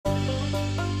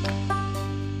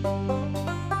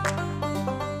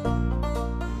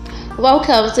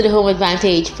Welcome to the Home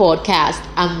Advantage podcast.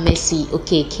 I'm Messi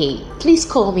OKK. Please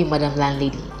call me Madam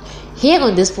Landlady. Here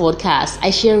on this podcast, I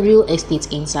share real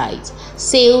estate insights,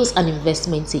 sales and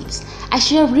investment tips. I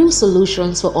share real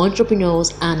solutions for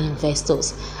entrepreneurs and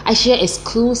investors. I share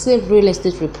exclusive real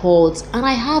estate reports and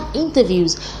I have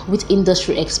interviews with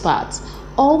industry experts,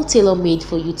 all tailor-made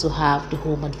for you to have the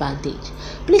home advantage.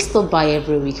 Please stop by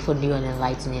every week for new and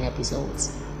enlightening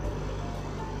episodes.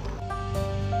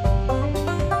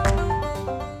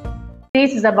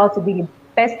 This is about to be the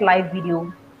best live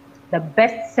video, the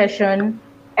best session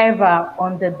ever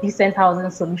on the Decent Housing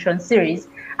Solution series.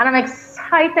 And I'm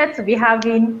excited to be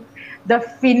having the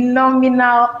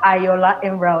phenomenal Ayoola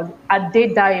Emerald,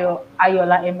 Adedayo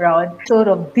Ayoola Emerald, episode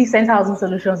of Decent Housing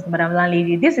Solutions, Madam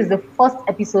Landlady. This is the first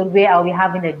episode where I'll be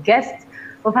having a guest.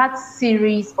 We've had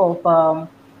series of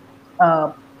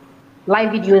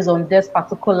live videos on this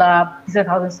particular Decent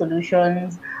Housing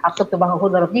Solutions. I've talked about a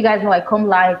whole lot of, you guys know I come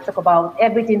live, talk about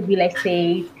everything real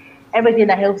estate, everything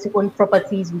that helps you own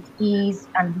properties with ease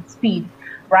and with speed,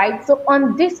 right? So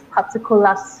on this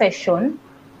particular session,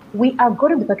 we are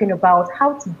going to be talking about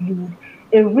how to build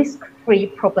a risk-free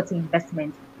property investment,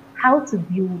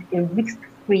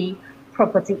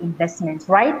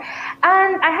 right?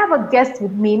 And I have a guest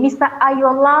with me, Mr.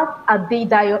 Ayoola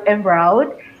Adedayo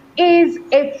Emerald is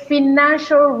a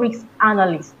financial risk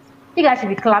analyst. You guys should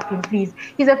be clapping, please.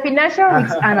 He's a financial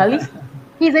risk analyst.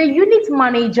 He's a unit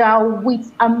manager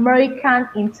with American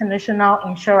International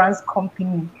Insurance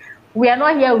Company. We are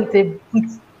not here with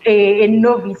a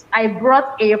novice. I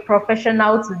brought a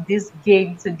professional to this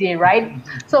game today, right?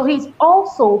 So he's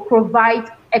also provides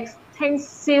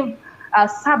extensive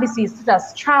services such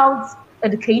as child's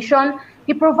education.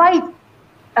 He provides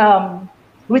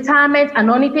retirement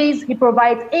annuities, he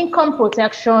provides income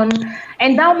protection,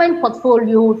 endowment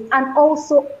portfolios, and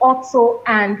also auto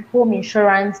and home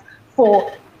insurance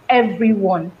for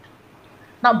everyone.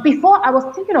 Now, before I was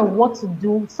thinking of what to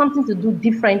do, something to do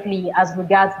differently as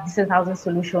regards Decent Housing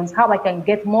Solutions, how I can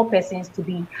get more persons to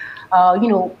be,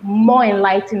 more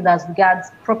enlightened as regards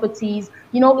properties.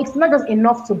 It's not just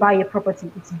enough to buy a property.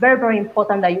 It's very, very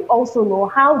important that you also know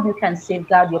how you can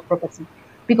safeguard your property.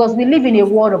 Because we live in a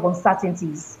world of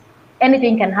uncertainties.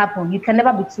 Anything can happen. You can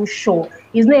never be too sure.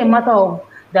 It's not a matter of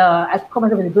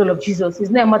the blood of Jesus.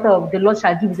 It's not a matter of the Lord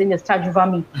shall give his angels charge over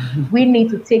me. We need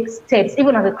to take steps.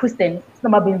 Even as a Christian, it's not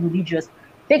about being religious.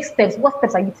 Take steps. What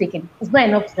steps are you taking? It's not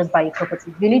enough to just buy a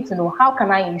property. You need to know, how can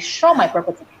I insure my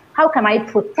property? How can I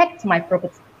protect my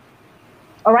property?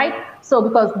 All right? So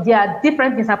because there are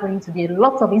different things happening today,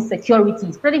 lots of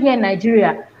insecurities, especially here in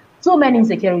Nigeria. So many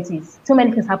insecurities, so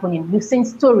many things happening. We've seen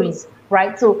stories,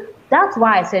 right? So that's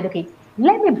why I said, okay,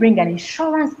 let me bring an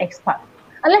insurance expert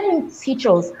and let him teach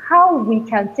us how we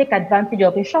can take advantage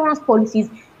of insurance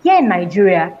policies here in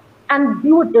Nigeria and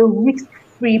build a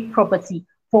risk-free property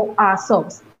for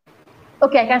ourselves.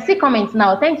 Okay, I can see comments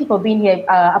now. Thank you for being here,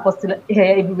 Apostle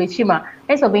Ibubechima.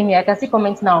 Thanks for being here. I can see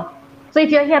comments now. So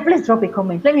if you're here, please drop a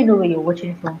comment. Let me know where you're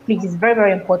watching from. Please, it's very,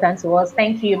 very important to us.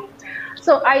 Thank you.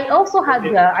 So I also had,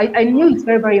 I knew it's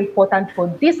very, very important for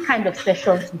this kind of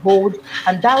session to hold.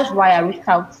 And that was why I reached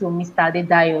out to Mr.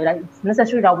 Adedayo, that it's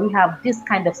necessary that we have this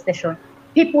kind of session.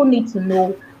 People need to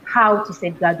know how to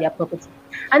safeguard their property.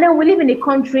 And then we live in a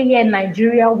country here in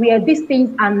Nigeria where these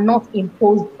things are not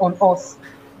imposed on us.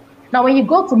 Now, when you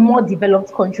go to more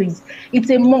developed countries,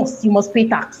 it's a must, you must pay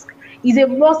tax. It's a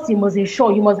must, you must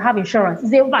insure, you must have insurance.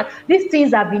 It's a fact. These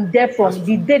things have been there from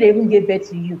the day they even gave birth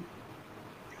to you.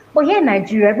 But here in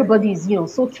Nigeria, everybody is,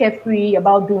 so carefree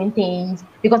about doing things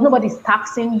because nobody's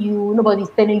taxing you, nobody's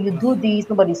telling you do this,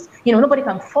 nobody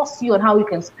can force you on how you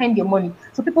can spend your money.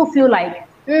 So people feel like,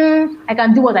 I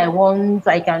can do what I want,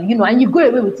 I can, and you go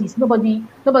away with this. Nobody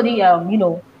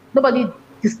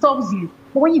disturbs you.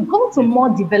 But when you go to more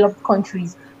developed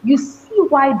countries, you see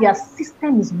why their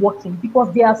system is working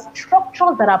because there are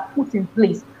structures that are put in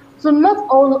place. So not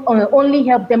only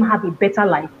help them have a better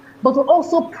life, but to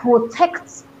also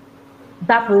protect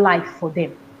that life for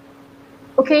them.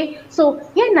 Okay, so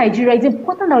here in Nigeria, it's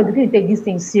important that we begin to take these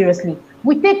things seriously.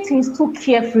 We take things too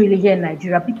carefully here in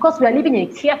Nigeria because we are living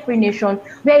in a carefree nation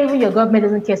where even your government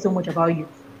doesn't care so much about you.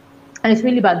 And it's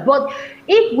really bad. But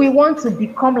if we want to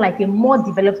become like a more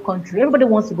developed country, everybody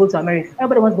wants to go to America,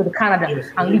 everybody wants to go to Canada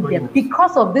and live there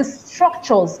because of these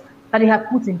structures that they have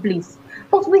put in place.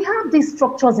 But we have these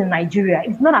structures in Nigeria.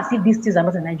 It's not as if these things are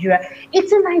not in Nigeria.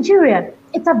 It's in Nigeria.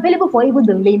 It's available for even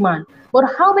the layman. But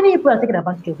how many people are taking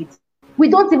advantage of it? We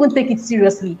don't even take it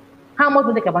seriously. How much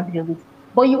we take advantage of it?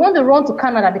 But you want to run to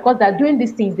Canada because they're doing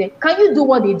these things there. Can you do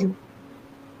what they do?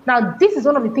 Now, this is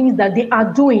one of the things that they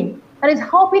are doing. and it's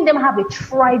helping them have a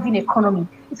thriving economy.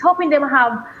 It's helping them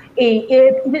have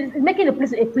it's making a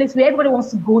place where everybody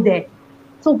wants to go there.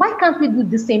 So why can't we do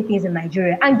the same things in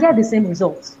Nigeria and get the same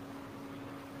results?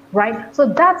 Right? So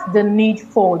that's the need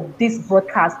for this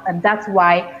broadcast, and that's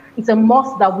why it's a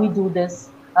must that we do this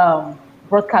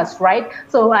broadcast, right?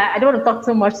 So I don't want to talk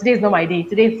too much. Today is not my day.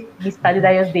 Today is Mr.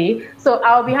 Adedayo's day. So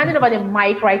I'll be handing over the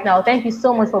mic right now. Thank you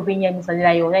so much for being here, Mr.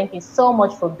 Adedayo. Thank you so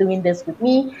much for doing this with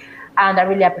me, and I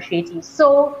really appreciate you.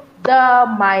 So the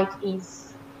mic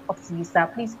is up to you, sir.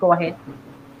 Please go ahead.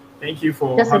 Thank you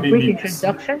for just having a brief me.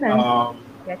 introduction.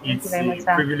 Yeah, it's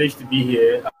a privilege to be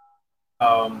here.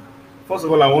 First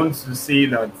of all, I want to say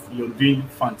that you're doing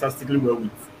fantastically well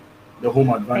with the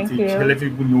home advantage. Let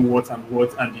people know what and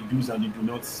the do's and the do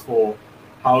nots for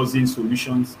housing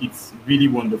solutions. It's really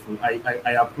wonderful.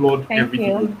 I applaud everything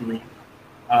you're doing,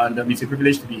 and it's a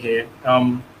privilege to be here.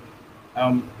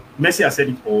 Messi has said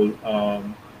it all.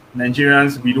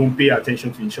 Nigerians, we don't pay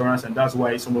attention to insurance, and that's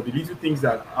why some of the little things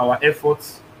that our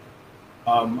efforts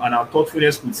and our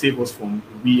thoughtfulness could save us from,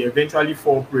 we eventually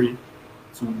fall prey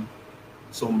to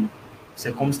some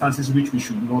circumstances which we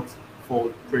should not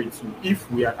fall prey to if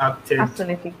we are acted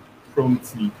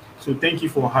promptly. So thank you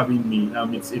for having me.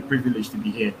 It's a privilege to be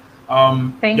here.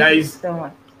 Thank guys, you so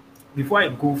much. Before I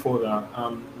go further,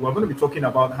 we're going to be talking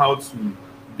about how to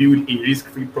build a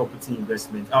risk-free property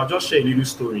investment. I'll just share a little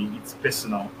story. It's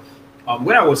personal.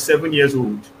 When I was 7 years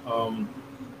old,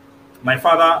 my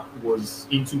father was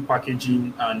into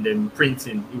packaging and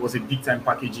printing. He was a big-time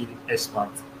packaging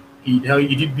expert. He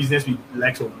did business with the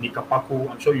likes of Nikapako.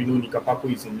 I'm sure you know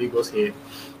Nikapako is in Lagos here.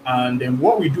 And then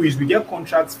what we do is we get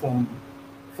contracts from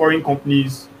foreign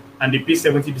companies and they pay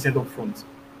 70% upfront.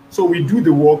 So we do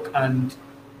the work, and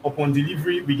upon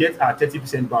delivery, we get our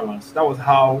 30% balance. That was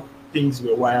how things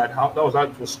were wired. That was how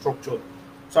it was structured.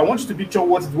 So I want you to picture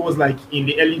what it was like in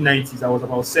the early 90s. I was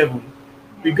about 7.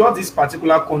 We got this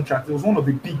particular contract. It was one of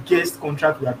the biggest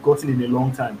contracts we had gotten in a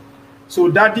long time. So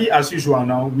daddy, as usual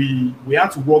now, we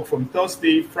had to work from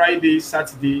Thursday, Friday,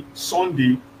 Saturday,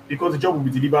 Sunday, because the job will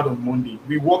be delivered on Monday.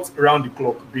 We worked around the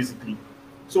clock, basically.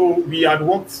 So we had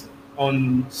worked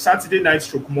on Saturday night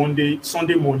stroke Monday,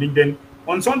 Sunday morning. Then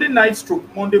on Sunday night stroke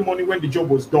Monday morning, when the job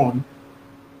was done,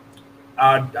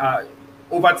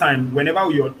 over time,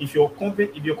 if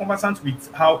you're conversant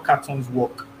with how cartons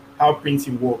work, how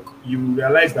printing work, you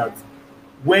realize that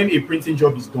when a printing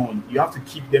job is done, you have to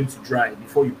keep them to dry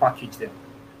before you package them.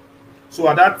 So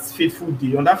on that fateful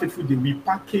day, we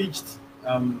packaged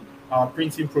our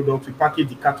printing products. We packaged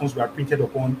the cartons we are printed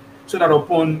upon, so that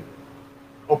upon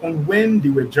when they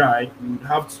were dry, we would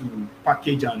have to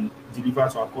package and deliver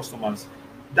to our customers.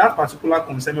 That particular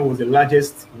consignment was the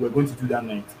largest we were going to do that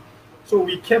night. So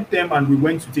we kept them and we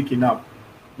went to take a nap.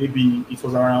 Maybe it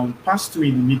was around past 2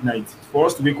 in the midnight for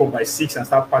us to wake up by 6 and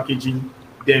start packaging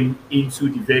them into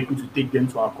the vehicle to take them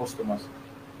to our customers.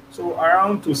 So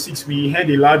around to 6, we heard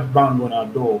a loud bang on our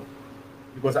door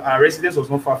because our residence was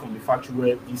not far from the factory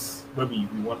where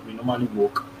we normally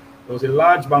work. There was a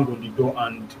large bang on the door,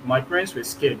 and my parents were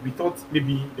scared. We thought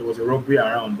maybe there was a robbery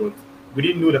around, but we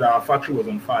didn't know that our factory was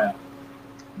on fire.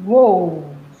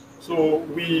 Whoa! So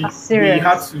we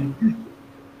had to.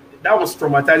 That was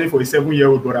traumatizing for a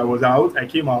 7-year-old, but I was out. I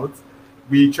came out.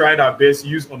 We tried our best,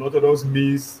 used unorthodox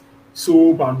means,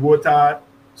 soap and water.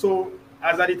 So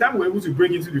as at the time we were able to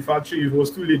break into the factory, it was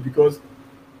too late because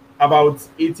about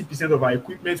 80% of our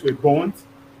equipment were burnt.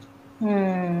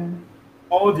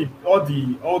 All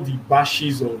the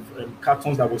bashes of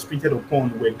cartons that was printed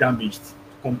upon were damaged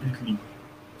completely.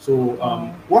 So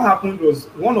what happened was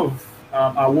one of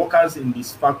our workers in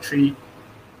this factory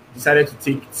decided to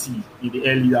take tea in the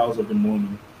early hours of the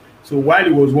morning. So while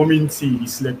he was warming tea, he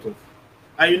slept off.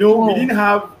 And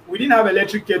we didn't have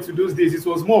electric kettle those days. It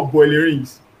was more boiler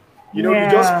rings. You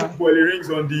just put boiler rings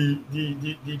on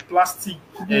the plastic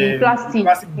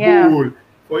bowl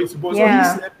for it to boil. So he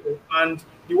slept off, and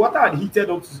the water had heated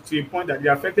up to a point that it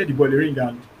affected the boiler ring,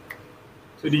 and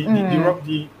so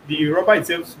the rubber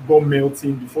itself got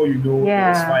melting before there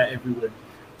was fire everywhere.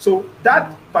 So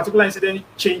that particular incident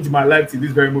changed my life to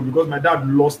this very moment because my dad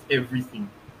lost everything.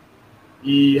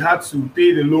 He had to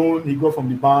pay the loan he got from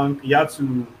the bank. He had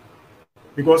to,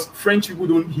 because French people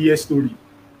don't hear story.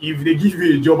 If they give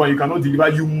you a job and you cannot deliver,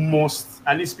 you must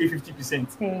at least pay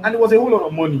 50%. And it was a whole lot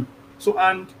of money. So,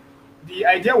 and the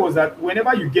idea was that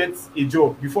whenever you get a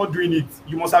job, before doing it,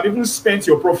 you must have even spent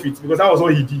your profit, because that was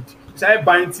what he did. He started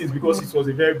buying things because it was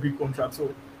a very big contract.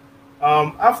 So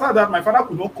after that, my father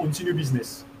could not continue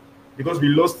business because we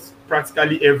lost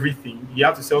practically everything. He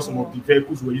had to sell some of the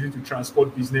vehicles we were using to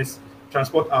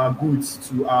transport our goods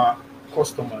to our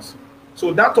customers.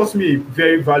 So that taught me a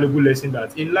very valuable lesson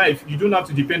that in life, you don't have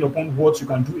to depend upon what you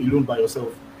can do alone by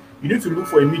yourself. You need to look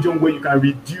for a medium where you can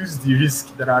reduce the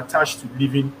risk that are attached to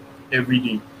living every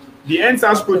day. The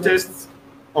NSAS protests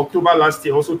October last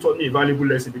year also taught me a valuable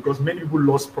lesson because many people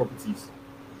lost properties.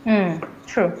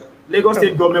 True. Lagos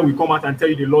State government will come out and tell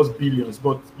you they lost billions,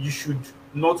 but you should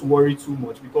not worry too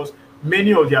much because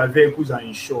many of their vehicles are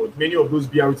insured. Many of those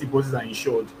BRT buses are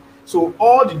insured. So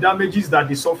all the damages that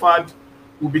they suffered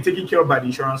will be taken care of by the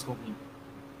insurance company.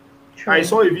 True. I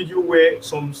saw a video where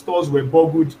some stores were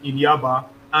burgled in Yaba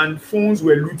and phones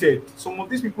were looted. Some of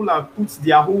these people have put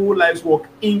their whole life's work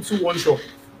into one shop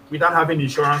without having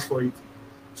insurance for it.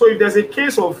 So if there's a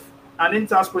case of an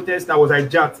NSAS protest that was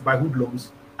hijacked by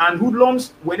hoodlums, and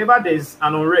hoodlums, whenever there's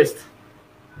an unrest,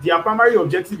 their primary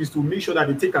objective is to make sure that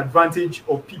they take advantage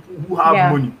of people who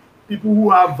have money, people who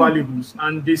have valuables,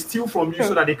 and they steal from you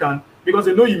so that they can, because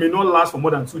they know you may not last for more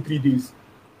than 2-3 days.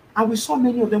 And we saw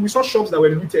many of them. We saw shops that were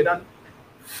looted, and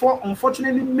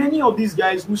unfortunately, many of these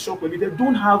guys whose shop were looted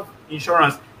don't have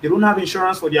insurance. They don't have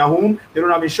insurance for their home. They don't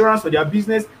have insurance for their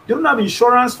business. They don't have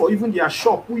insurance for even their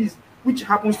shop, which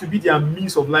happens to be their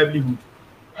means of livelihood.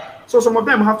 So some of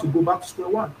them have to go back to square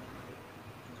one.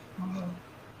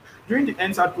 During the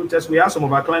NSAT protest, we had some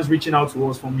of our clients reaching out to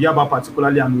us from Yaba,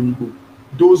 particularly, and Oyibo,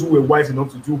 those who were wise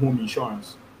enough to do home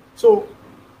insurance. So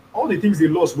all the things they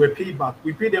lost were paid back.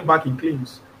 We paid them back in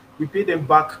claims. We paid them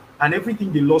back, and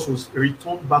everything they lost was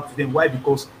returned back to them. Why?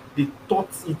 Because they thought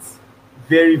it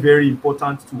very, very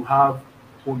important to have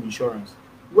home insurance.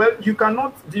 Well,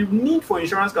 the need for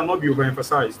insurance cannot be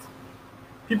overemphasized.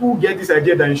 People get this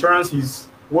idea that insurance is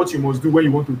what you must do when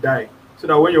you want to die, so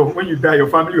that when you die, your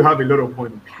family will have a lot of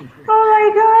money.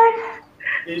 Oh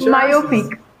my God!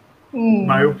 Myopic.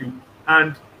 Myopic.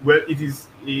 And well, it is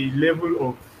a level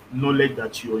of knowledge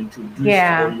that you're introduced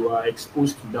or you are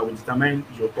exposed to that will determine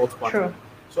your thought pattern. True.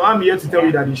 So I'm here to tell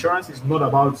you that insurance is not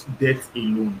about death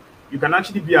alone. You can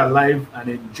actually be alive and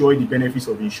enjoy the benefits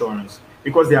of insurance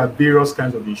because there are various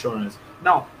kinds of insurance.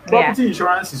 Now, property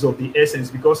insurance is of the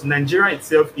essence because Nigeria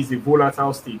itself is a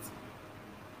volatile state.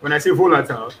 When I say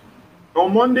volatile,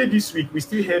 on Monday this week, we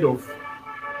still heard of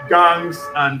gangs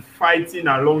and fighting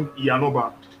along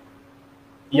Iyanoba.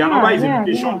 Iyanoba is a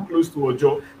location close to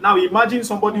Ojo. Now, imagine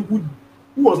somebody who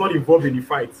was not involved in the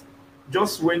fight,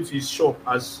 just went to his shop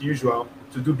as usual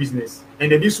to do business,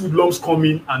 and then these hoodlums come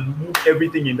in and move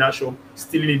everything in that shop,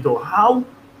 stealing it all. How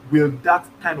will that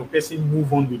kind of person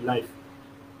move on with life?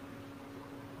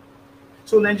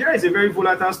 So Nigeria is a very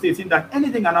volatile state in that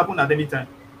anything can happen at any time.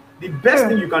 The best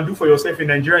thing you can do for yourself in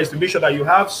Nigeria is to make sure that you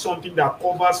have something that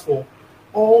covers for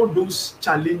all those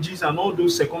challenges and all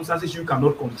those circumstances you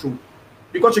cannot control.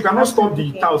 Because you cannot stop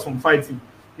the Taos from fighting.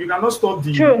 You cannot stop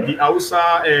the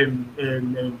Hausa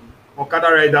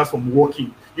Okada riders from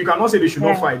walking. You cannot say they should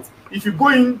not fight. If you go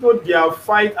into their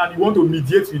fight and you want to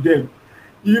mediate with them,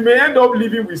 you may end up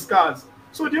living with scars.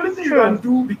 So the only thing you can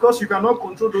do, because you cannot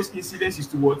control those incidents, is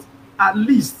to what? At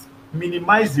least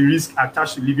minimize the risk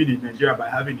attached to living in Nigeria by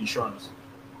having insurance.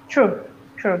 True.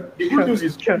 The good news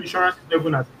is insurance is not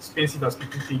even as expensive as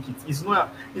people think it. It's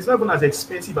not even as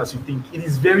expensive as you think. It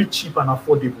is very cheap and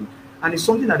affordable. And it's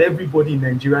something that everybody in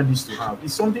Nigeria needs to have.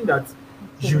 It's something that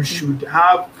you should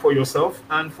have for yourself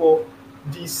and for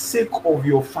the sake of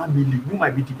your family who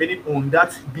might be depending on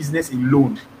that business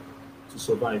alone to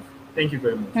survive. Thank you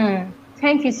very much.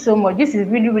 Thank you so much. This is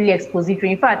really, really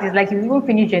expository. In fact, it's like you even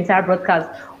finished the entire broadcast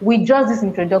with just this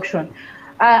introduction.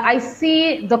 I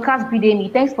see Dorcas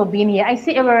Bidemi, thanks for being here. I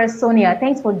see Everest Sonia,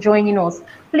 thanks for joining us.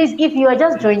 Please, if you are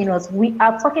just joining us, we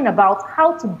are talking about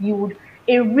how to build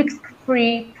a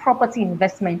risk-free property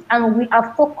investment, and we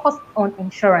are focused on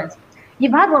insurance.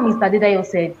 You've heard what Mr. Adedayo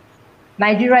said.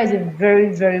 Nigeria is a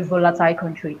very, very volatile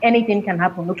country. Anything can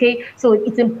happen, okay? So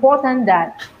it's important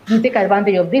that you take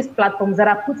advantage of these platforms that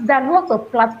are put. There are lots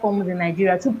of platforms in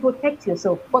Nigeria to protect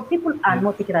yourself, but people are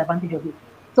not taking advantage of it.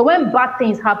 So when bad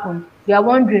things happen, you are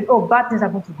wondering, oh, bad things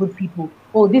happen to good people.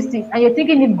 Oh, this thing, and you're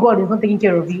thinking if God is not taking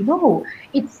care of you. No,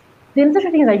 it's the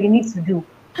necessary things that you need to do.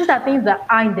 These are things that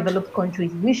are in developed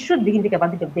countries. We should begin to take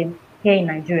advantage of them here in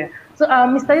Nigeria. So,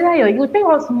 Mr. Adedayo, you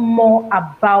tell us more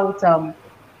about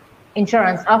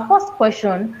insurance. Our first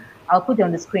question, I'll put it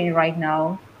on the screen right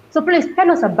now. So please tell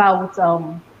us about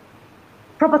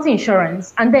property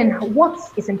insurance, and then what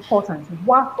is important,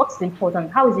 what's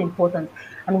important, how is it important,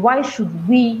 and why should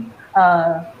we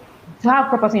have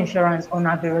property insurance on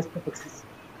our various properties?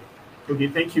 Okay,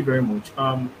 thank you very much.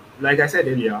 Like I said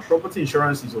earlier, property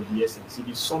insurance is of the essence. It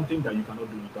is something that you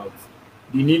cannot do without.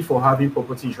 The need for having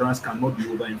property insurance cannot be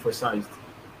overemphasized.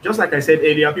 Just like I said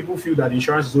earlier, people feel that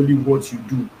insurance is only what you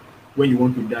do. when you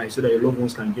want to die so that your loved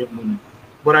ones can get money.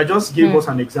 But I just gave us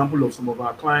an example of some of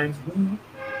our clients who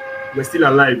were still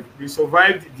alive. They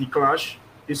survived the clash,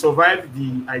 they survived the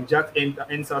hijacked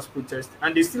NSAS protest,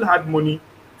 and they still had money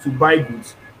to buy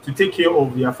goods, to take care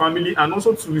of their family, and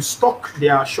also to restock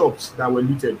their shops that were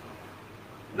looted.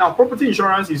 Now, property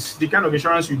insurance is the kind of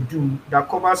insurance you do that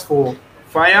covers for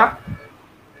fire,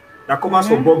 that covers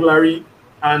for burglary,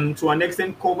 and to an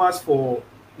extent covers for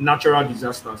natural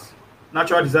disasters.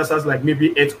 Natural disasters like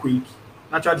maybe earthquake,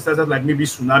 natural disasters like maybe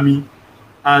tsunami,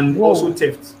 and also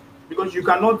theft. Because you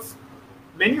cannot,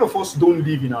 many of us don't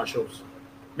live in our shops.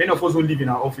 Many of us don't live in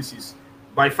our offices.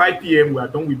 By 5 p.m., we are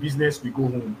done with business, we go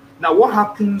home. Now, what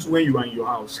happens when you are in your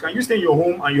house? Can you stay in your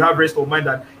home and you have rest of mind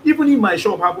that even if my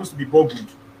shop happens to be burgled,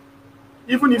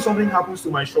 even if something happens to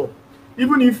my shop,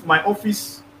 even if my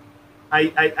office,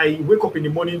 I wake up in the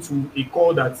morning to a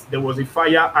call that there was a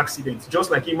fire accident, just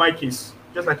like in my case,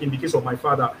 just like in the case of my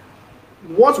father,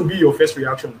 what would be your first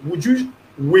reaction? Would you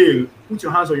wail, put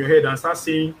your hands on your head and start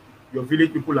saying your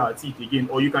village people are at it again?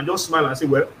 Or you can just smile and say,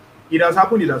 well, it has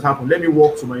happened, it has happened. Let me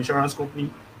walk to my insurance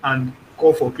company and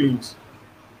call for claims.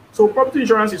 So property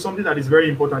insurance is something that is very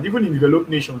important, even in developed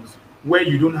nations where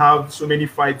you don't have so many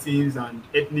fightings and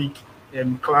ethnic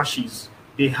clashes,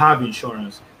 they have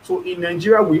insurance. So in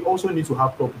Nigeria, we also need to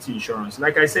have property insurance.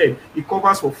 Like I said, it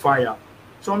covers for fire.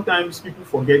 Sometimes people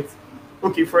forget.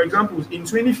 Okay, for example, in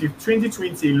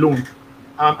 2020 alone,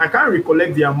 I can't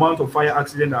recollect the amount of fire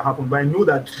accident that happened, but I know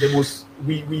that there was,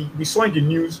 we saw in the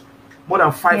news more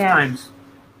than 5 times.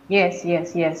 Yes.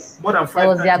 More than 5 there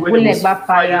was times. The Ayoola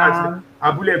fire.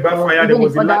 Ayoola fire. There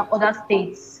was other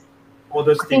states.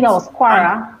 Other states. I think that was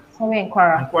Kwara. Somewhere in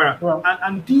Kwara. Well.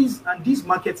 And these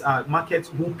markets are markets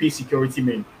who pay security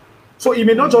men. So it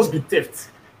may not just be theft.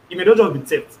 It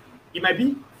might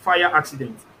be fire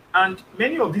accident. And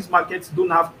many of these markets don't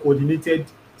have coordinated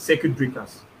circuit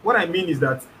breakers. What I mean is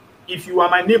that if you are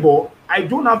my neighbor, I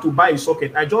don't have to buy a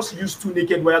socket. I just use 2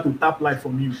 naked wires to tap light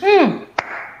from you.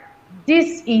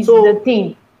 This is the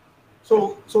thing.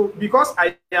 So because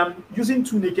I am using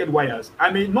 2 naked wires,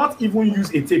 I may not even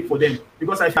use a tape for them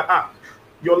because I feel,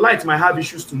 your light might have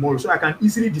issues tomorrow, so I can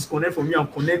easily disconnect from you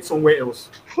and connect somewhere else.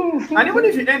 And even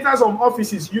if you enter some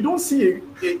offices, you don't see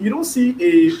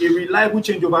a reliable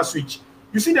changeover switch.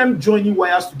 You see them joining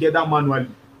wires together manually.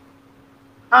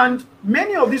 And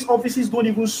many of these offices don't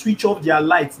even switch off their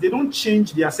lights. They don't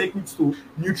change their circuits to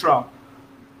neutral.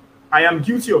 I am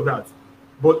guilty of that.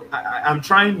 But I'm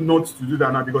trying not to do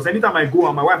that now because anytime I go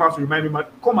and my wife has to remind me,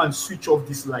 come and switch off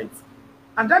this light.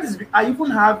 And that is, I even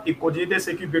have a coordinated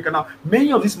circuit breaker now.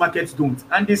 Many of these markets don't.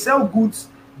 And they sell goods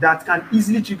that can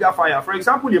easily trigger fire. For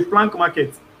example, a plank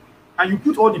market. And you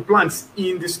put all the planks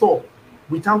in the store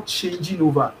without changing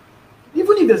over.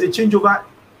 Even if there's a changeover,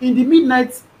 in the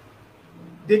midnight,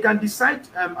 they can decide,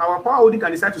 our power holding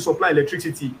can decide to supply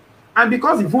electricity. And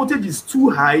because the voltage is too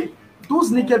high,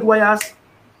 those naked wires,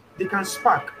 they can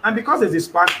spark. And because there's a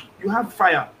spark, you have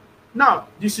fire. Now,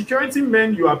 the security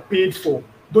men you are paid for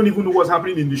don't even know what's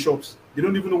happening in the shops. They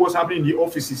don't even know what's happening in the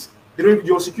offices.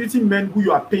 Your security men who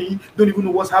you are paying don't even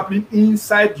know what's happening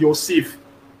inside your safe.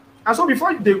 And so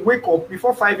before they wake up,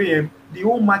 before 5 a.m., the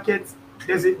whole market,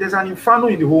 there's an inferno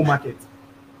in the whole market.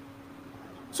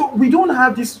 So we don't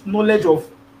have this knowledge of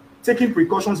taking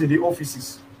precautions in the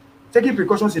offices, taking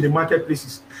precautions in the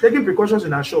marketplaces, taking precautions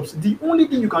in our shops. The only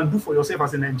thing you can do for yourself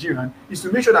as a Nigerian is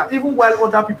to make sure that even while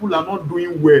other people are not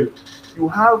doing well, you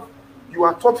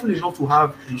are thoughtful enough to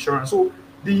have insurance. So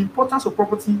the importance of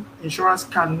property insurance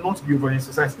cannot be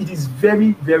overemphasized. It is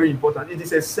very, very important. It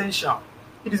is essential.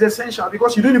 It is essential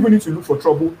because you don't even need to look for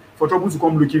trouble to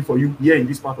come looking for you here in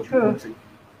this part of the country.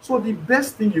 So the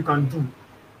best thing you can do,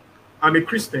 I'm a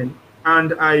Christian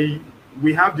and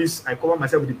we have this, I cover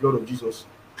myself with the blood of Jesus.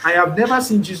 I have never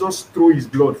seen Jesus throw his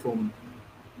blood from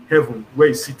heaven where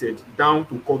he's seated down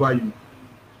to cover you.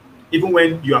 Even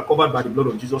when you are covered by the blood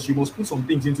of Jesus, you must put some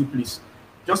things into place.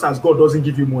 Just as God doesn't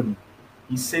give you money,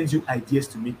 he sends you ideas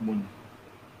to make money.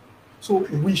 So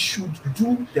we should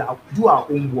do our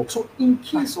own work. So in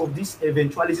case of these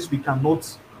eventualities we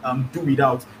cannot do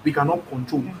without, we cannot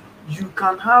control, you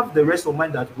can have the rest of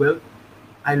mind that, well,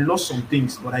 I lost some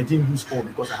things, but I didn't lose all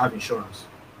because I have insurance.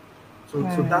 So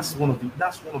that's one of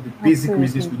the basic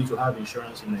reasons we need to have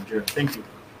insurance in Nigeria. Thank you.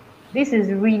 This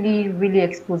is really, really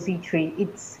expository.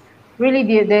 It's really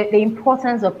the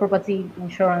importance of property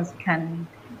insurance can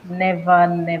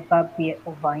never be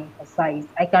overemphasized.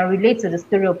 I can relate to the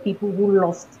story of people who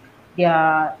lost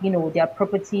their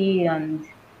property and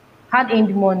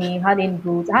hard-earned money, hard-earned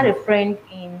goods. I had a friend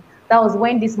that was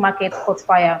when this market caught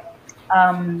fire,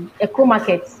 Eco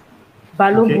Market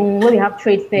Okay. Balogun, where we have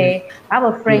trade Yes. fair. I have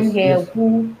a friend Yes. here Yes.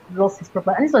 who lost his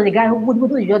property. And this was the guy who do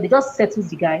the job. They just settled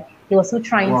the guy. He was still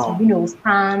trying to, Wow.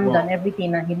 stand and Wow.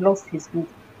 everything, and he lost his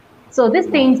goods. So these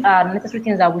Wow. things are necessary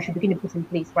things that we should begin to put in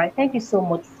place, right? Thank you so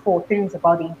much for telling us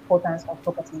about the importance of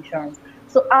property insurance.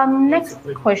 So our Yeah, it's a next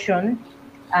pleasure. question,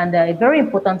 and a very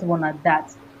important one at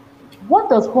that, what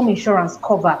does home insurance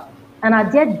cover? And are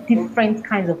there different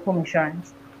kinds of home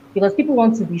insurance? Because people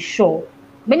want to be sure.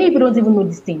 Many people don't even know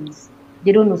these things.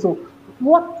 They don't know. So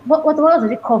what does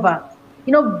it cover?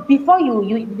 Before you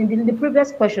in the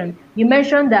previous question, you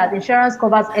mentioned that insurance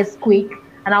covers earthquake,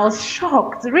 and I was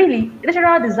shocked. Really,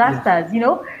 natural Yes. disasters.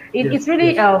 It's Yes.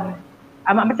 really Yes.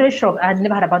 I'm actually shocked. I had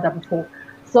never heard about that before.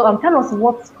 So tell us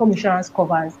what home insurance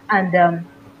covers, and are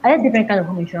there different kinds of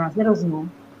home insurance? Let us know.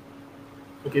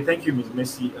 Okay. Thank you, Ms.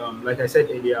 Messi. Like I said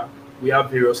earlier, we have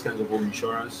various kinds of home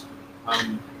insurance.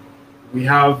 Um, we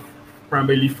have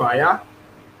primarily fire.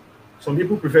 Some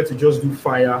people prefer to just do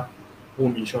fire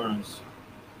home insurance.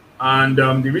 And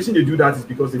the reason they do that is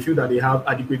because they feel that they have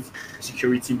adequate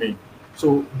security men.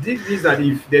 So this means that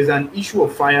if there's an issue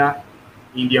of fire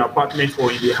in the apartment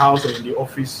or in the house or in the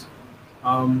office,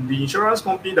 the insurance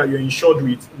company that you're insured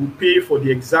with will pay for the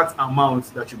exact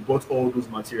amount that you bought all those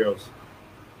materials.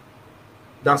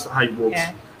 That's how it works.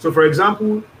 Yeah. So, for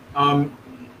example, um,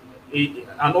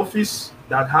 an office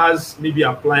that has maybe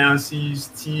appliances,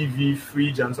 TV,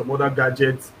 fridge, and some other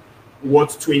gadgets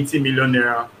worth 20 million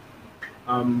naira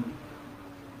um,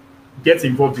 gets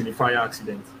involved in a fire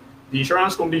accident. The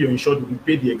insurance company you're insured will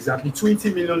pay the exactly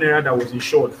 20 million naira that was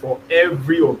insured for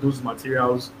every of those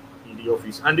materials in the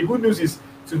office. And the good news is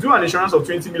to do an insurance of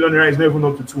 20 million naira is not even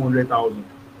up to 200,000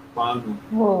 per annum.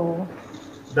 Whoa.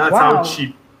 That's how Wow.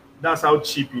 cheap. That's how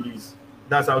cheap it is.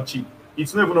 That's how cheap.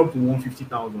 It's not even up to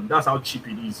 150,000. That's how cheap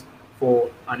it is for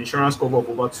an insurance cover of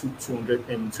over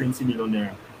 220 million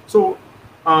naira. So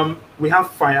we have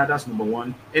fire. That's number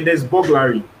one, and there's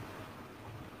burglary.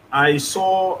 I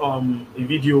saw a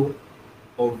video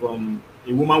of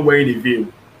a woman wearing a veil,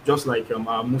 just like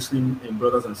our Muslim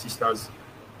brothers and sisters,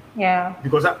 Yeah.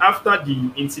 because after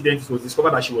the incident, it was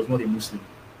discovered that she was not a Muslim.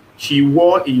 She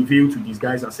wore a veil to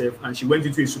disguise herself, and she went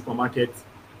into a supermarket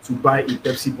to buy a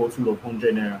Pepsi bottle of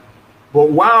 100 naira.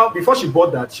 But before she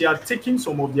bought that, she had taken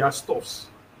some of their stuffs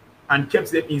and kept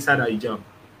them inside her hijab.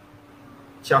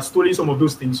 She has stolen some of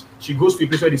those things. She goes to a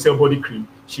place where they sell body cream.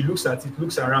 She looks at it,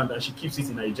 looks around, and she keeps it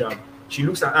in her hijab. She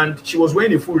looks at, and she was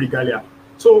wearing a full regalia.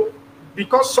 So,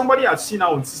 because somebody had seen her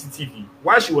on CCTV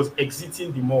while she was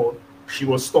exiting the mall, she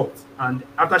was stopped. And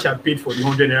after she had paid for the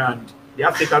 100 naira, and they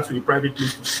had to take her to a private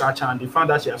place to search her, and they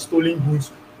found that she had stolen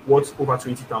goods worth over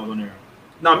 20,000 naira.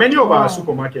 Now, many of our Wow.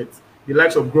 supermarkets, the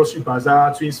likes of Grocery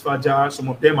Bazaar, Twins Faja, some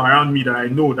of them around me that I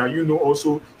know, that you know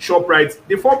also, ShopRite,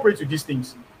 they fall prey to these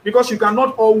things because you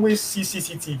cannot always see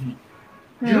CCTV.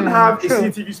 You don't have a True.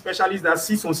 CCTV specialist that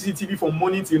sits on CCTV from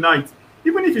morning till night.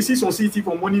 Even if he sits on CCTV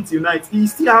from morning till night, he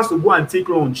still has to go and take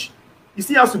lunch. He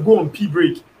still has to go on P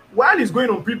break. While he's going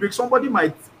on P break, somebody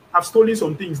might have stolen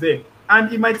some things there.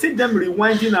 And it might take them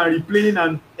rewinding and replaying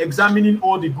and examining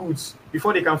all the goods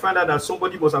before they can find out that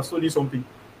somebody must have stolen something.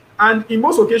 And in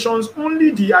most occasions,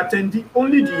 only the attendee,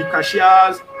 only the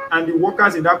cashiers and the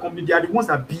workers in that company, they are the ones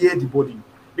that bear the burden.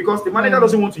 Because the manager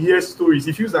doesn't want to hear stories.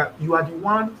 He feels that you are the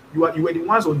one, you were the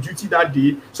ones on duty that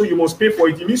day, so you must pay for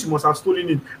it. It means you must have stolen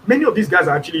it. Many of these guys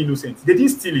are actually innocent. They didn't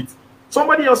steal it.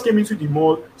 Somebody else came into the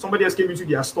mall, somebody else came into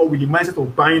their store with the mindset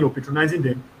of buying or patronizing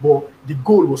them, but the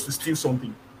goal was to steal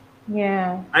something.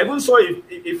 Yeah. I even saw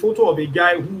a photo of a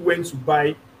guy who went to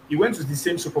buy, he went to the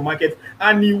same supermarket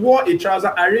and he wore a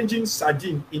trouser arranging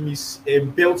sardine in his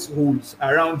belt holes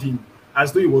around him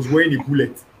as though he was wearing a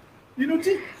bullet. You know,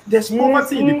 there's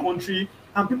poverty in the Seriously? country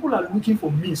and people are looking for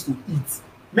means to eat.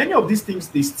 Many of these things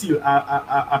they steal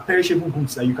are perishable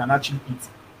goods that you can actually eat.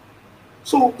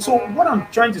 So what I'm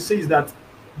trying to say is that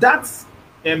that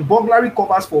burglary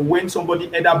covers for when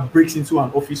somebody either breaks into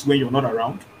an office when you're not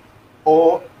around,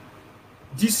 or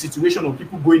this situation of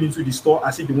people going into the store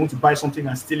as if they want to buy something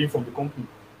and stealing from the company.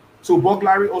 So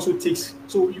burglary also takes,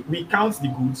 so we count the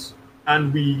goods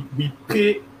and we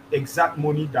pay exact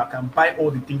money that can buy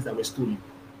all the things that were stolen.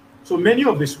 So many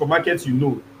of the supermarkets, you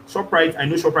know, ShopRite, I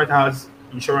know ShopRite has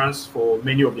insurance for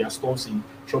many of their stores in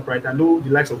ShopRite. I know the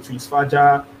likes of Twins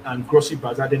Faja and Grocery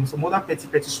Bazaar, then some other petty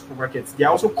supermarkets. They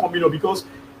are also coming up because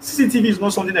CCTV is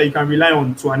not something that you can rely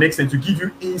on to an extent to give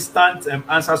you instant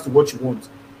answers to what you want.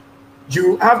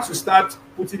 You have to start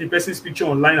putting the person's picture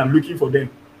online and looking for them.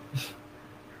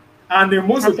 And in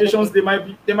most occasions,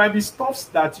 Absolutely. there might be stuffs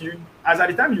that you, as at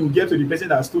the time you get to the person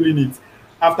that has stolen it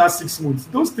after 6 months,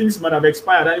 those things might have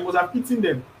expired and you must have eaten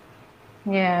them.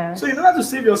 Yes. So in order to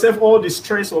save yourself all the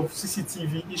stress of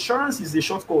CCTV, insurance is a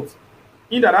shortcut.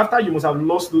 In that after you must have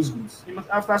lost those goods,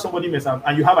 after somebody must have,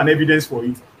 and you have an evidence for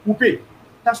it, who pay?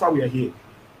 That's why we are here.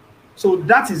 So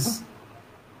that is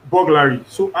burglary.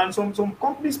 So and some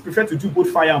companies prefer to do both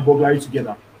fire and burglary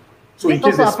together. So This in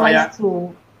case also there's fire, applies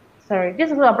to, sorry,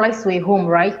 this also applies to a home,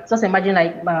 right? Just imagine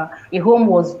like a home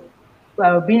was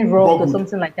being robbed or burgled,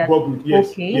 something like that. burgled,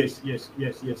 yes, Okay. yes.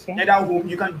 Okay. Either home,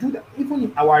 you can do that even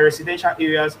in our residential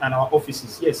areas and our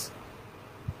offices.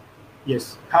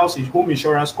 Yes, home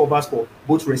insurance covers for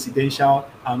both residential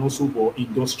and also for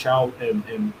industrial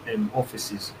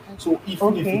offices. So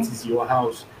even if it Okay. is your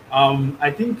house,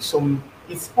 I think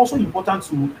it's also important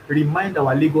to remind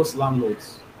our Lagos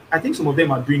landlords. I think some of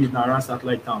them are doing it now around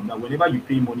Satellite Town, that whenever you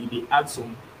pay money, they add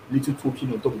some little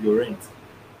token on top of your rent.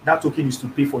 That token is to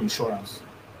pay for insurance.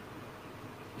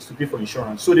 It's to pay for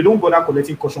insurance. So they don't bother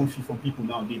collecting caution fee from people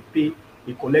now.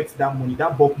 They collect that money.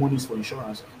 That bulk money is for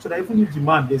insurance. So that even if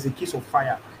there's a case of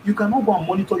fire, you cannot go and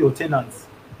monitor your tenants.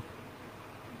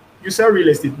 You sell real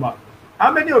estate, man.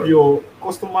 How many of your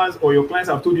customers or your clients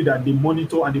have told you that they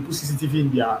monitor and they put CCTV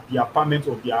in their apartment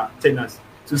of their tenants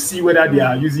to see whether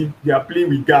they are playing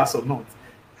with gas or not?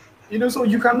 So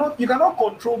you cannot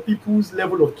control people's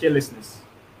level of carelessness.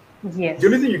 Yes. The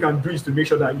only thing you can do is to make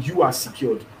sure that you are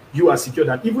secured. You are secured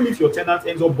that even if your tenant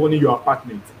ends up burning your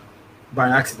apartment by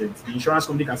accident, the insurance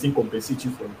company can still compensate you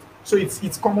for it. So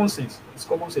it's common sense. It's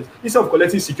common sense. Instead of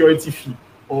collecting security fee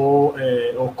or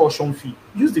caution fee,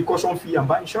 use the caution fee and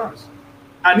buy insurance.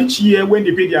 And each year when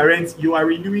they pay their rent, you are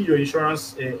renewing your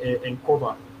insurance and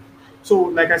cover. So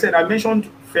like I said, I mentioned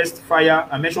first fire,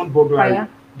 I mentioned burglary. Fire.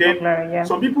 Then Burglary, yeah.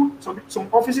 some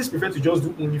offices prefer to just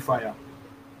do only fire.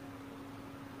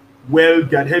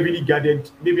 Heavily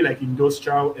guarded, maybe like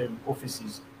industrial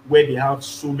offices where they have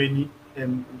so many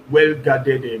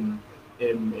well-guarded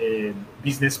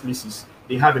business places.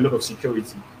 They have a lot of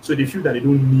security, so they feel that they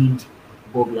don't need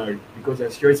burglary because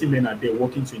the security men are there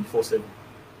working 24/7.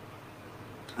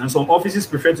 And some offices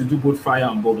prefer to do both fire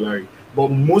and burglary, but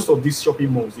most of these shopping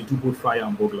malls, they do both fire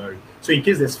and burglary. So in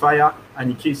case there's fire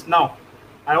and in case now,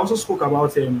 I also spoke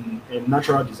about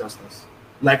natural disasters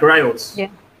like riots. Yeah.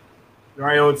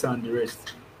 Riots and the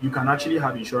rest. You can actually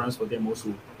have insurance for them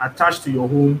also attached to your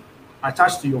home,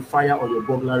 attached to your fire or your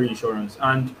burglary insurance,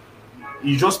 and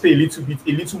you just pay a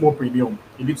little more premium,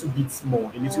 a little bit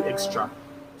more, a little extra.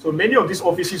 So many of these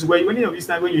offices, many of these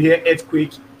times when you hear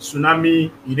earthquake, tsunami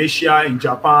in Asia, in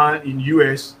Japan, in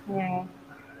US, Yeah.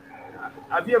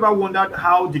 have you ever wondered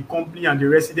how the company and the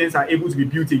residents are able to be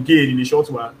built again in a short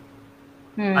while?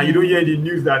 And you don't hear in the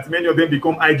news that many of them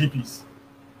become IDPs.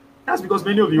 That's because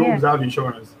many of the homes have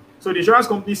insurance. So the insurance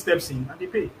company steps in and they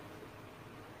pay.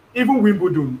 Even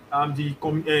Wimbledon,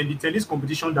 the tennis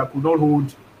competition that could not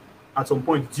hold at some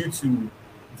point due to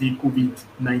the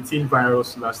COVID-19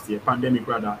 virus last year, pandemic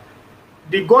rather,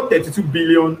 they got $32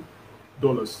 billion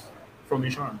from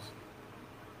insurance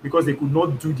because they could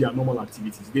not do their normal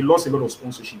activities. They lost a lot of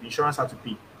sponsorship. Insurance had to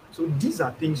pay. So these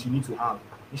are things you need to have.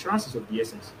 Insurance is of the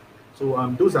essence.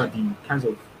 So those are the kinds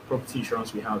of property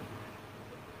insurance we have.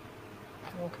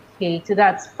 Okay, so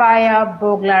that's fire,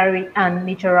 burglary, and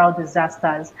natural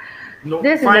disasters. No,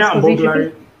 This fire is and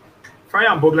burglary. Fire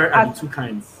and burglary are the two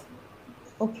kinds.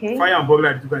 Okay. Fire and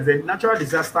burglary are the two kinds. The natural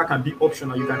disaster can be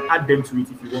optional. You can add them to it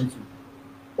if you want to.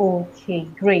 Okay,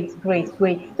 great.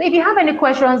 So if you have any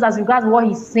questions as regards what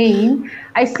he's saying,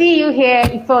 I see you here,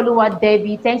 Ifeoluwa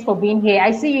Debbie. Thanks for being here.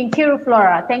 I see you in Kiru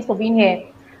Flora. Thanks for being here.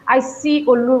 I see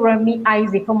Oluremi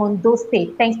Isaac from Ondo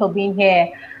State. Thanks for being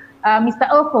here. Mr.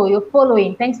 Oko, you're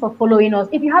following. Thanks for following us.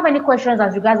 If you have any questions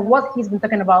as regards what he's been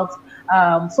talking about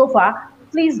so far,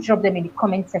 please drop them in the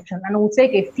comment section and we'll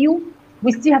take a few.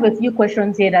 We still have a few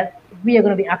questions here that we are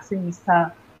going to be asking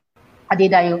Mr.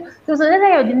 Adedayo. So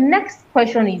Adedayo, the next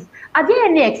question is, are there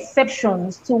any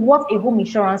exceptions to what a home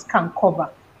insurance can cover?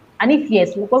 And if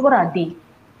yes, what are they?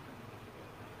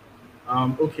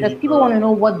 Okay. Because people want to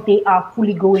know what they are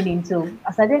fully going into.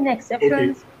 Are there any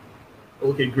exceptions?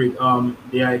 Okay, great.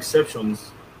 There are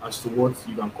exceptions as to what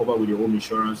you can cover with your home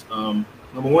insurance.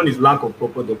 Number one is lack of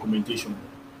proper documentation.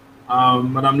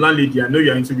 Madam Landlady, I know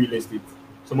you're into real estate.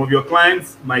 Some of your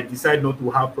clients might decide not to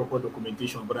have proper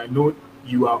documentation, but I know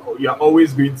you are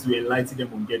always going to enlighten them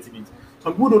on getting it.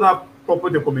 Some people don't have proper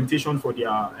documentation for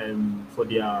their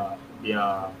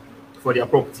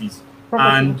properties,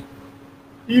 and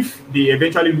if they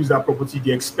eventually lose that property,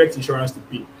 they expect insurance to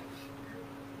pay.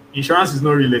 Insurance is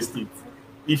not real estate.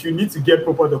 If you need to get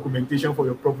proper documentation for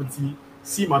your property,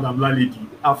 see Madam Landlady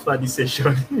after this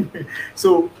session.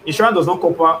 So insurance does not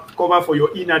cover for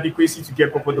your inadequacy to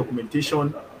get proper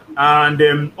documentation,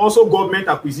 And also government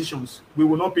acquisitions. We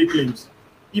will not pay claims.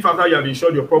 If after you have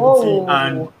insured your property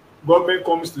and government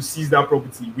comes to seize that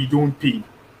property, we don't pay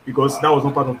because that was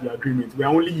not part of the agreement. We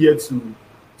are only here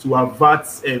to avert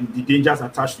the dangers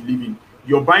attached to living.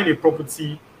 You're buying a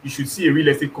property, you should see a real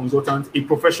estate consultant, a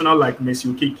professional like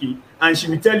Messi Okeke, and she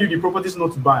will tell you the property is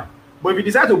not to buy. But if you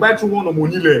decide to buy through one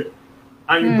Omonile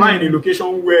and you buy in a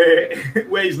location where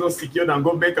it's not secured and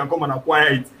government can come and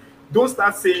acquire it, don't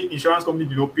start saying insurance company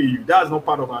did not pay you. That's not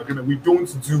part of our agreement. We don't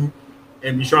do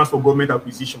insurance for government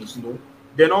acquisitions, you know.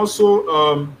 Then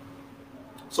also,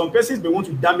 some persons may want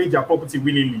to damage their property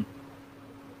willingly.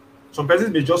 Some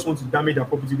persons may just want to damage their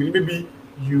property willingly. Maybe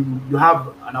you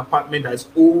have an apartment that is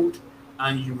old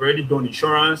and you've already done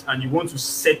insurance and you want to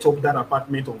set up that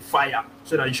apartment on fire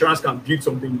so that insurance can build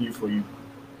something new for you.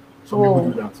 Some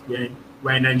people do that.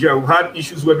 We're in Nigeria, we've had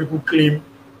issues where people claim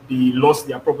they lost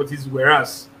their properties,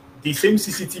 whereas the same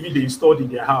CCTV they installed in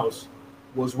their house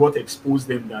was what exposed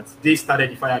them that they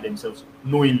started the fire themselves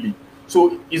knowingly.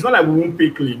 So it's not like we won't pay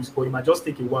claims, but it might just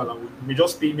take a while and we may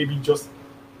just pay maybe just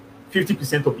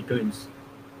 50% of the claims.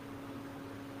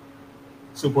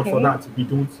 So, but for that, we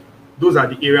don't. Those are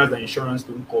the areas that insurance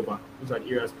don't cover. Those are the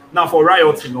areas. Now, for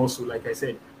rioting also, like I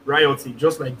said, rioting,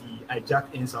 just like the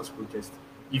hijack NSAS protest,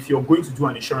 if you're going to do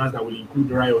an insurance that will include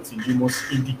rioting, you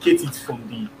must indicate it from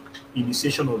the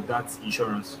initiation of that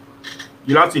insurance.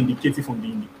 You'll have to indicate it from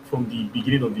the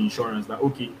beginning of the insurance that,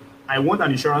 okay, I want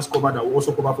an insurance cover that will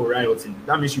also cover for rioting.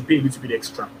 That means you pay a little bit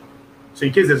extra. So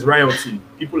in case there's rioting,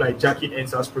 people like jacking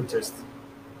NSAS protest,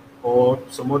 or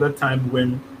some other time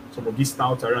when some of these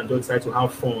touts around don't decide to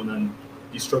have fun and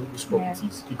destroy people's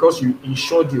properties, because you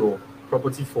insured your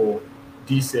property for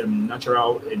this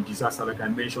natural disaster, like I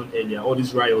mentioned earlier, all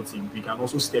this rioting, we can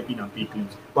also step in and pay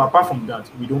claims. But apart from that,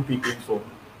 we don't pay claims for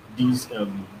these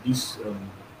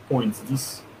points,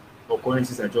 these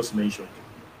occurrences I just mentioned.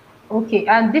 Okay,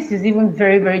 and this is even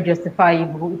very, very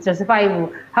justifiable. It's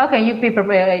justifiable. How can you pay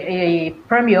a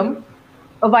premium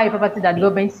over a property that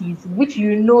government sees, which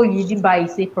you know you didn't buy a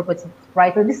safe property,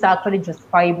 right? So this is actually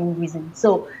justifiable reason.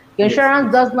 So your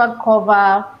insurance does not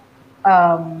cover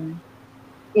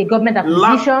a government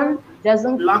acquisition.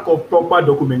 Lack of proper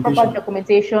documentation.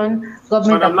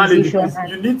 Government acquisition.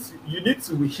 You need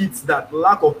to hit that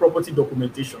lack of property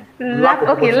documentation.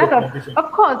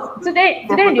 Of course. Today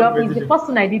in the office, the first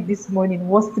thing I did this morning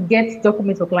was to get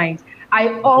documents for clients.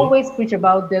 I always preach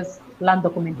about this land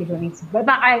documentation. But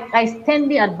I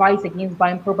strongly advise against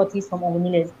buying properties from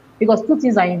Omoniles because two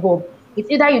things are involved. It's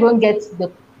either you don't get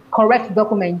the correct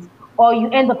documents or you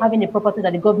end up having a property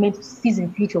that the government sees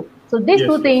in future. So these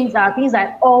two things are things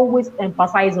I always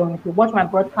emphasize on. If you watch my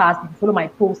broadcast, if you follow my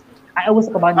posts, I always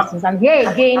talk about these things. And here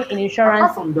again, in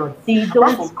insurance, they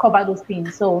don't cover those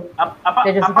things. So apart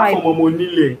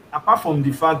from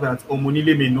the fact that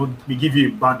Omonile may give you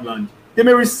a bad land, they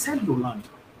may resell your land.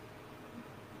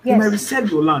 They may resell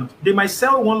your land. They might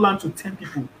sell one land to 10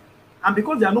 people. And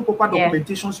because there are no proper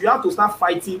documentations, you have to start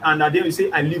fighting, and then you say,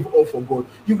 I live all for God.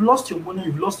 You've lost your money,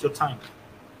 you've lost your time,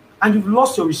 and you've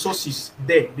lost your resources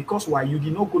there because why? You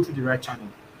did not go through the right channel.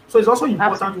 So it's also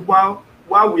important while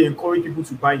we encourage people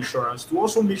to buy insurance, to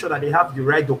also make sure that they have the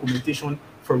right documentation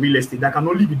for real estate. That can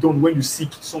only be done when you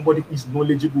seek somebody who is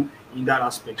knowledgeable in that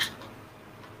aspect.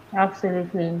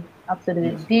 Absolutely.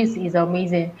 Yes. This is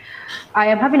amazing. I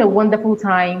am having a wonderful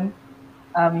time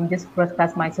in this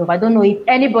broadcast myself. I don't know if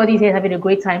anybody is having a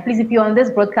great time. Please, if you're on this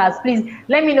broadcast, please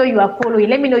let me know you are following.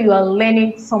 Let me know you are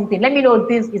learning something. Let me know if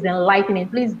this is enlightening.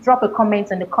 Please drop a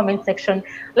comment in the comment section.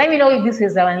 Let me know if this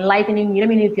is enlightening you. Let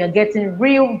me know if you're getting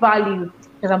real value,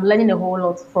 because I'm learning a whole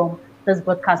lot from this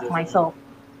broadcast myself.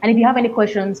 And if you have any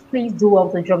questions, please do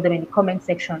also drop them in the comment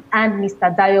section, and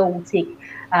Mr. Dayo will take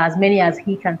as many as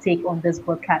he can take on this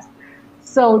broadcast.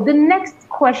 So the next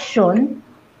question,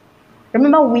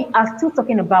 remember, we are still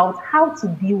talking about how to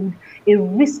build a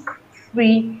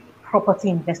risk-free property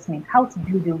investment.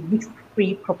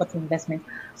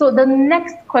 So the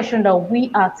next question that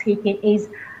we are taking is,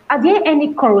 are there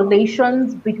any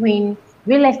correlations between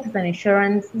real estate and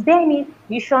insurance? Is there any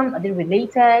relation? Are they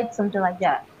related? Something like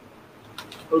that?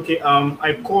 Okay,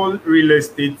 I call real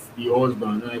estate the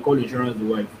husband and I call insurance the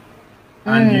wife.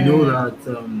 And you know that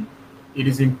it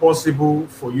is impossible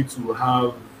for you to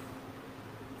have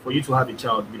a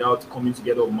child without coming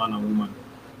together of man and woman.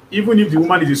 Even if the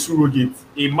woman is a surrogate,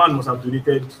 a man must have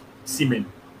donated semen.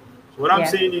 So what I'm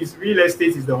saying is real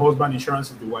estate is the husband,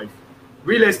 insurance is the wife.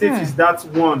 Real estate is that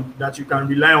one that you can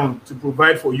rely on to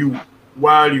provide for you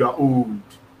while you are old,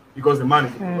 because the man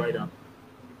is the provider.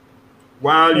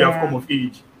 While you have come of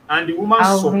age. And the woman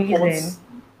supports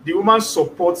The woman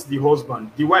supports the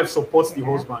husband. The wife supports the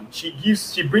Yeah. husband.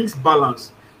 She brings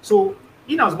balance. So,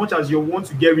 in as much as you want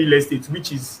to get real estate,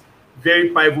 which is very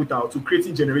pivotal to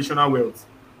creating generational wealth,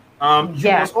 you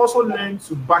Yeah. must also learn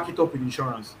to back it up with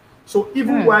insurance. So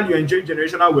even Hmm. while you're enjoying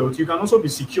generational wealth, you can also be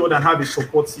secured and have a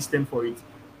support system for it.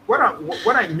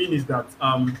 What I mean is that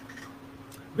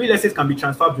real estate can be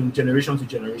transferred from generation to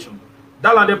generation.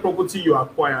 That landed property you're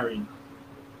acquiring,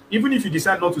 even if you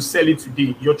decide not to sell it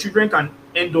today, your children can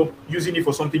end up using it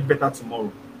for something better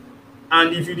tomorrow.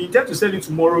 And if you intend to sell it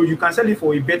tomorrow, you can sell it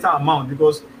for a better amount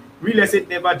because real estate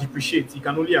never depreciates, it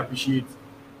can only appreciate.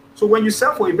 So when you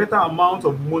sell for a better amount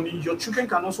of money, your children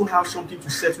can also have something to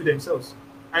settle themselves.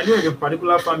 I know of a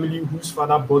particular family whose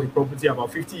father bought the property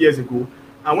about 50 years ago,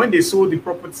 and when they sold the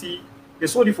property, they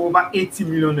sold it for over 80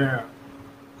 million naira.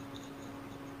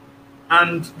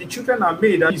 And the children are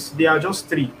made that they are just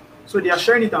three, so they are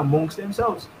sharing it amongst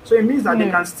themselves. So it means that they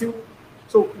can Hmm. still.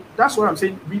 So that's what I'm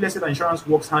saying. Real estate and insurance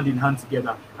works hand in hand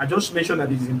together. I just mentioned that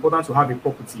it is important to have a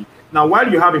property. Now, while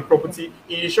you have a property,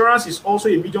 insurance is also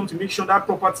a medium to make sure that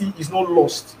property is not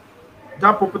lost.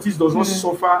 That property does not Hmm.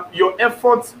 suffer. Your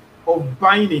effort of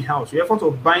buying a house, your effort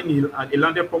of buying a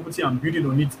landed property and building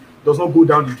on it does not go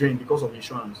down the drain because of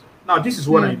insurance. Now, this is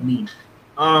what I Hmm. mean.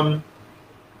 Um,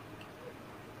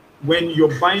 when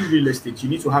you're buying real estate, you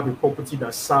need to have a property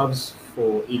that serves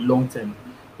for a long term.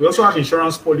 We also have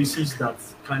insurance policies that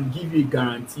can give you a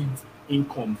guaranteed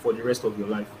income for the rest of your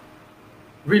life.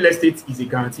 Real estate is a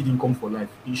guaranteed income for life.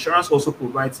 Insurance also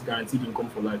provides guaranteed income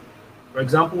for life. For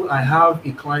example, I have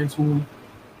a client who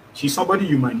she's somebody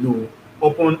you might know.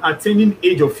 Upon attaining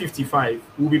age of 55,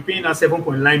 we'll be paying her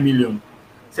 7.9 million,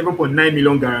 7.9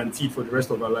 million guaranteed for the rest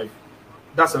of her life.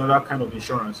 That's another kind of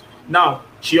insurance. Now,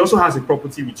 she also has a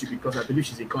property with you because I believe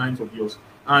she's a client of yours.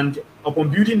 And upon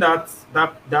building that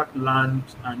land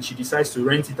and she decides to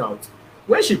rent it out,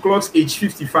 when she clocks age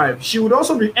 55, she would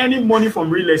also be earning money from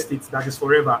real estate that is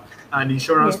forever and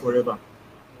insurance Yes. forever.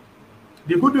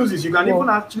 The good news is you can even Well.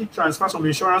 actually transfer some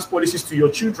insurance policies to your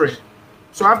children.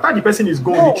 So after the person is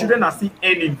gone, the Oh. children are still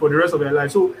earning for the rest of their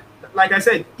life. So, like I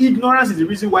said, ignorance is the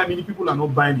reason why many people are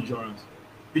not buying insurance.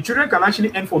 The children can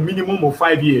actually earn for minimum of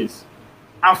 5 years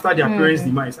after their parents' Hmm.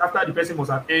 demise, after the person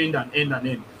must have earned and earned and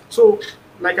earned. So,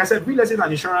 like I said, real estate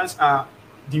and insurance are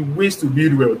the ways to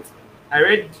build wealth. I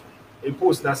read a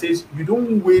post that says you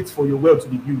don't wait for your wealth to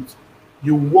be built,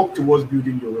 you work towards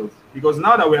building your wealth. Because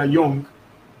now that we are young,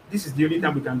 this is the only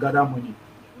time we can gather money.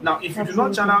 Now, if you do not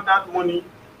Absolutely. channel that money,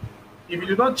 if you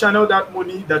do not channel that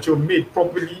money that you've made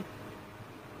properly,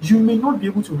 you may not be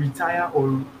able to retire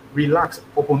or relax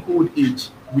upon old age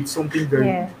with something very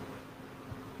good. Yeah.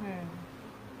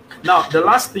 Hmm. Now, the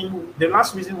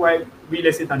last reason why real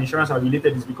estate and insurance are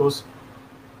related is because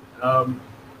um,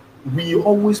 we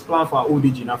always plan for our old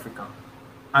age in Africa.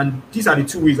 And these are the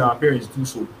two ways our parents do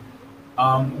so.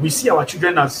 We see our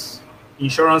children as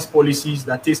insurance policies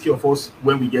that takes care of us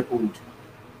when we get old.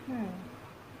 Hmm.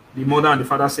 The mother and the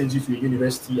father sends you to a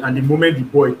university, and the moment the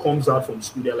boy comes out from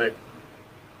school, they're like,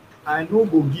 I no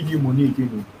go give you money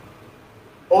again.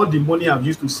 All the money I've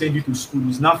used to send you to school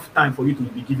is now time for you to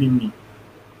be giving me.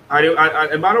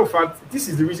 A matter of fact, this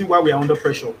is the reason why we are under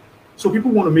pressure. So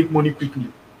people want to make money quickly.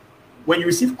 When you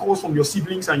receive calls from your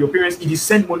siblings and your parents, it is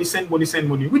send money, send money, send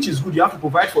money, which is good. You have to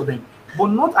provide for them, but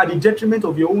not at the detriment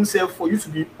of your own self for you to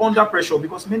be under pressure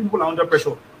because many people are under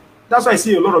pressure. That's why I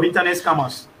see a lot of internet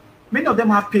scammers. Many of them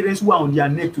have parents who are on their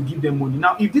neck to give them money.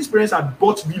 Now, if these parents had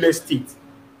bought real estate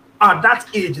at that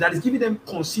age that is giving them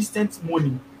consistent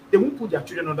money, they won't put their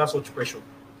children under such pressure.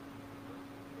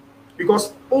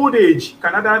 Because old age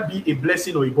can either be a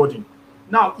blessing or a burden.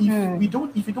 Now, Hmm.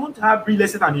 if you don't have real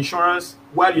estate and insurance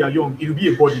while you are young, it will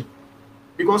be a burden.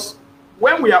 Because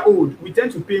when we are old, we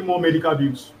tend to pay more medical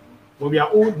bills. When we are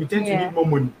old, we tend to need Yeah. more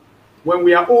money. When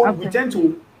we are old,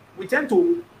 Absolutely. we tend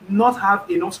to not have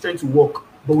enough strength to work,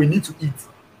 but we need to eat.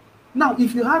 Now,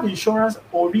 if you have insurance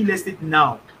or real estate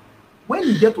now, when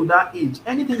you get to that age,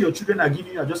 anything your children are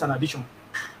giving you are just an addition.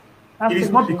 It is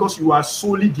not Absolutely. because you are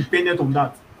solely dependent on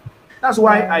that. That's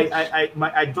why Right.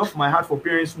 I drop my heart for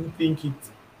parents who think it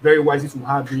very wisely to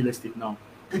have real estate now,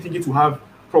 who think it to have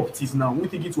properties now, who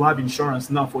think it to have insurance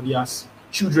now for their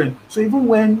children. So even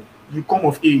when you come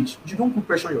of age, you don't put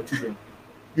pressure on your children.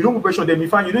 You don't put pressure on them. In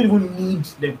fact, you don't even need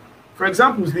them. For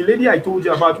example, the lady I told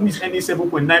you about who is earning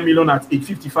 7.9 million at age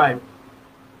 55,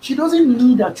 she doesn't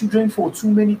need her children for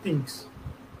too many things.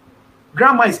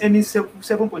 Grandma is earning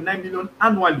 7.9 million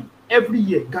annually, every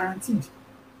year, guaranteed.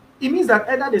 It means that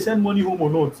either they send money home or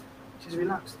not, she's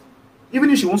relaxed. Even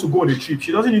if she wants to go on a trip,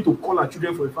 she doesn't need to call her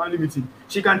children for a family meeting.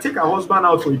 She can take her husband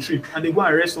out for a trip and they go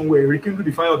and rest somewhere, rekindle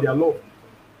the fire of their love.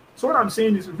 So what I'm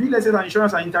saying is real estate and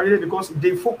insurance are interrelated because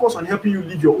they focus on helping you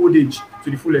live your old age to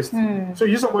the fullest. So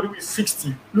you see somebody who is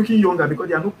 60 looking younger because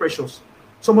they are not precious.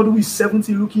 Somebody who is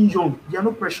 70 looking young, they are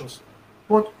not precious.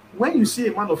 But when you see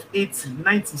a man of 80,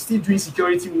 90 still doing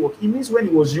security work, it means when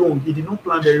he was young, he did not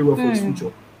plan very well for his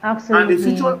future. Absolutely.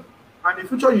 And the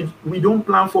future we don't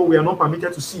plan for, we are not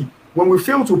permitted to see. When we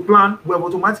fail to plan, we have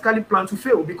automatically planned to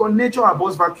fail because nature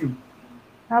abhors vacuum.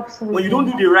 Absolutely. When you don't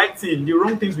do the right thing, the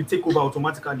wrong things will take over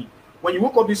automatically. When you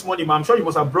woke up this morning, I'm sure you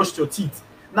must have brushed your teeth.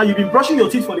 Now you've been brushing your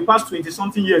teeth for the past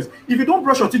 20-something years. If you don't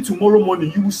brush your teeth tomorrow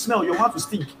morning, you will smell, your mouth will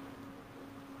stink.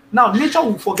 Now, nature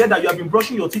will forget that you have been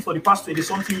brushing your teeth for the past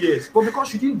 20-something years. But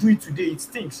because you didn't do it today, it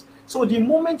stinks. So the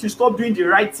moment you stop doing the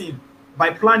right thing by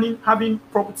planning, having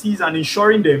properties and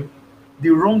insuring them, the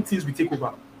wrong things will take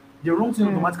over. The wrong thing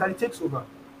automatically takes over.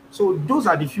 So those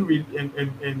are the few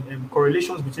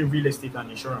correlations between real estate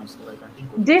and insurance that I can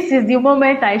think of. This is the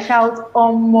moment I shout,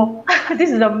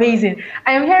 this is amazing.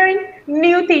 I am hearing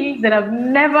new things that I've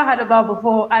never heard about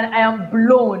before, and I am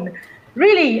blown.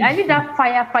 Really, I need that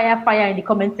fire in the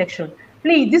comment section.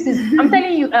 Please, this is, I'm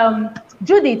telling you,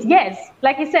 Judith, yes,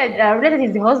 like I said, real estate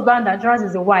is the husband, insurance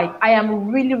is the wife. I am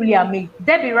really, really amazed.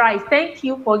 Debbie Rice, thank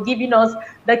you for giving us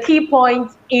the key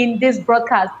points in this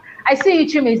broadcast. I see you,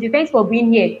 Chimezi. Thanks for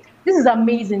being here. This is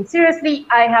amazing. Seriously,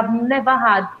 I have never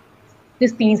had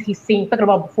these things he's saying, talking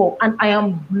about before, and I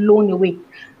am blown away.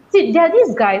 See, there are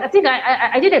these guys. I think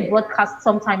I did a broadcast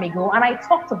some time ago, and I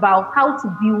talked about how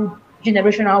to build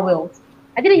generational wealth.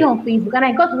 I did it on Facebook, and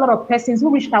I got a lot of persons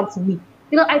who reached out to me.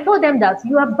 Because I told them that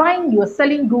you are buying, you are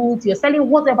selling goods, you're selling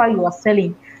whatever you are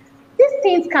selling. These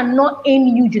things cannot earn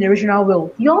you generational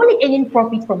wealth. You're only earning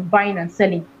profit from buying and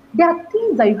selling. There are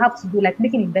things that you have to do, like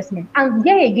making investment. And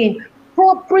here again,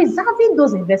 for preserving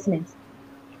those investments.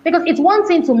 Because it's one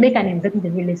thing to make an investment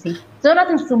in real estate. The other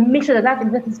thing is to make sure that that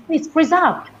investment is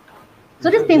preserved. So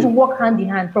these things work hand in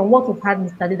hand from what we've had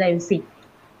Mr. Adedayo say.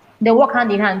 They work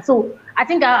hand in hand. So I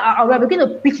think we're beginning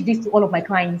to pitch this to all of my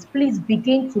clients. Please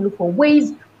begin to look for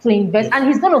ways to invest. And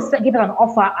he's going to give us an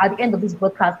offer at the end of this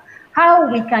broadcast, how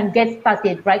we can get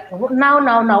started right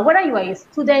now. Whether you are a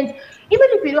student, even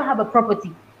if you don't have a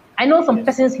property, I know some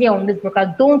persons here on this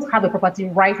broadcast don't have a property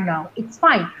right now. It's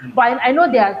fine. But I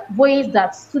know there are ways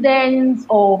that students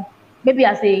or maybe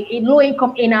as a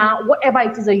low-income earner, whatever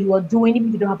it is that you are doing, even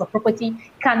if you don't have a property,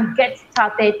 can get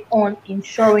started on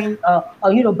insuring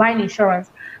or buying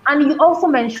insurance. And you also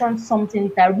mentioned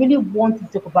something that I really want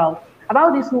to talk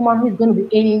about this woman who is going to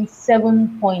be earning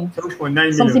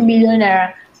 7.9 something million.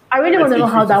 I really want to know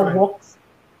how that works.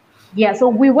 Yeah, so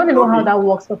we want to know how that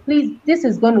works. So please, this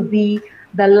is going to be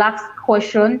the last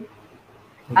question.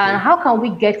 And how can we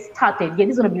get started? Yeah,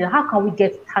 this is going to be how can we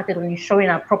get started on insuring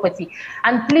our property?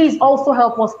 And please also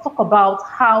help us talk about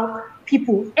how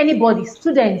people, anybody,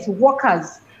 students,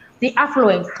 workers, the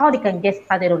affluent, how they can get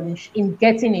started on in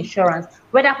getting insurance,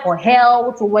 whether for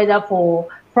health, or whether for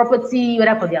property,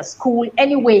 whether for their school,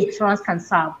 any way insurance can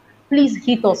serve. Please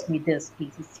hit us with this,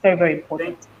 please. It's very, very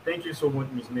important. Thank you so much,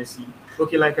 Ms. Messi.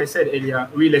 Okay, like I said earlier,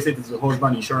 real estate is the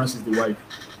husband, insurance is the wife.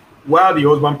 While the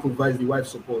husband provides the wife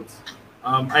support.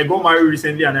 I got married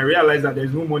recently and I realized that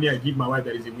there's no money I give my wife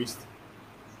that is a waste.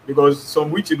 Because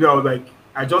some weeks ago, I was like,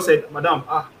 I just said, Madam,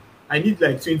 I need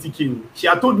like 20K. She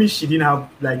had told me she didn't have,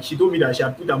 like, she told me that she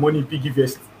had put her money in piggy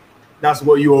vest. That's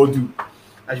what you all do.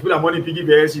 And she put her money in piggy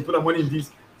vest, she put her money in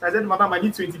this. So I said, Madam, I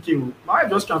need 20K. My wife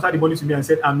just transferred the money to me and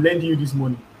said, I'm lending you this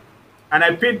money. And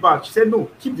I paid back. She said, no,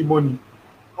 keep the money.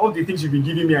 All the things you've been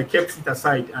giving me, I kept it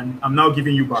aside and I'm now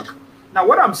giving you back. Now,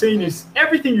 what I'm saying is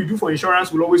everything you do for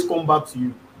insurance will always come back to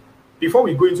you. Before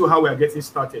we go into how we are getting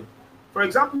started. For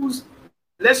example,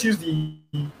 let's use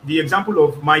the example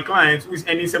of my client who is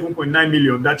earning 7.9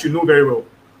 million that you know very well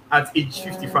at age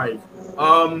 55.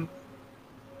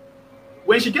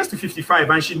 When she gets to 55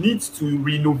 and she needs to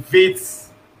renovate,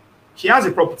 she has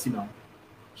a property now.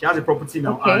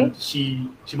 Okay. And she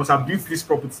must have built this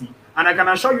property. And I can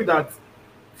assure you that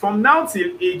from now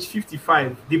till age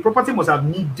 55, the property must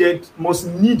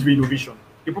need renovation.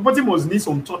 The property must need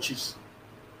some touches.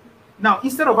 Now,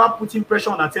 instead of her putting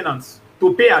pressure on her tenants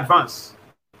to pay advance,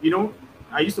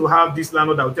 I used to have this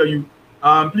landlord that would tell you,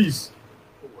 please,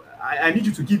 I need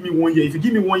you to give me 1 year. If you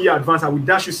give me 1 year advance, I will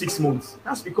dash you 6 months.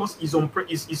 That's because he's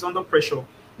under pressure.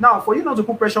 Now, for you not to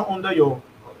put pressure under your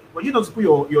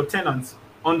tenants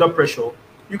under pressure,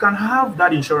 you can have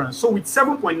that insurance. So with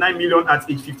 7.9 million at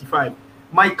age 55,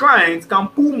 my client can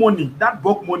pull money, that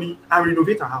bulk money, and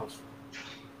renovate her house.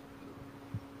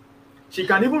 She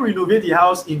can even renovate the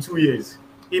house in 2 years.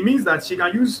 It means that she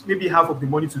can use maybe half of the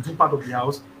money to do part of the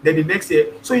house, then the next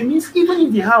year. So it means even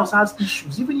if the house has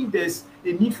issues, even if there's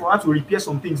a need for her to repair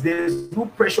some things, there's no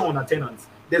pressure on her tenants.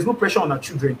 There's no pressure on her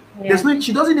children. Yeah.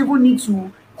 She doesn't even need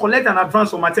to collect an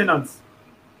advance from her tenants.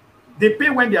 They pay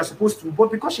when they are supposed to,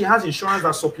 but because she has insurance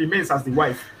that supplements as the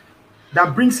wife,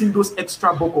 that brings in those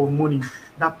extra bulk of money,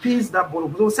 that pays that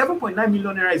bulk. So 7.9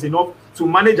 million naira is enough to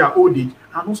manage her old age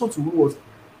and also to do what?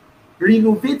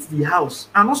 Renovate the house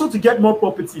and also to get more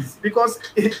properties, because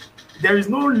there is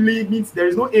no limit, there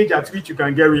is no age at which you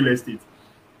can get real estate.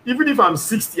 Even if I'm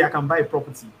 60, I can buy a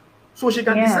property. So she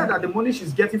can decide that the money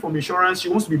she's getting from insurance, she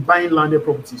wants to be buying landed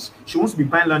properties. She wants to be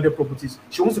buying landed properties.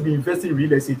 She wants to be investing in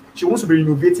real estate. She wants to be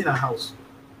renovating her house.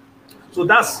 So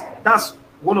that's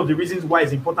one of the reasons why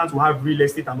it's important to have real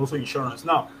estate and also insurance.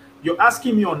 Now, you're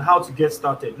asking me on how to get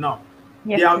started. Now,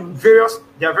 there are various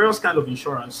kinds of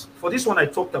insurance. For this one I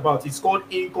talked about, it's called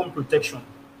income protection.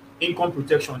 Income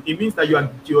protection. It means that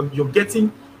you're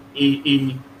getting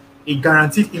a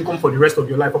guaranteed income for the rest of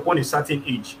your life upon a certain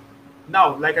age.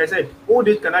 Now, like I said, old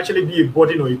age can actually be a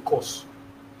burden or a cost.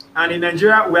 And in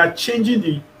Nigeria, we are changing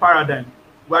the paradigm.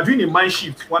 We are doing a mind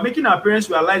shift. We are making our parents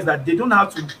realize that they don't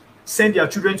have to send their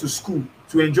children to school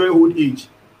to enjoy old age.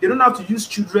 They don't have to use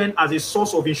children as a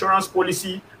source of insurance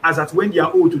policy as at when they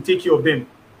are old to take care of them.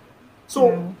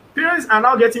 So parents are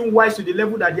now getting wise to the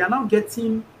level that they are now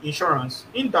getting insurance,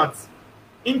 in that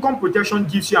income protection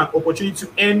gives you an opportunity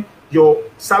to earn your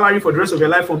salary for the rest of your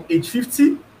life from age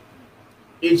 50,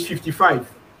 age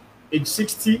 55, age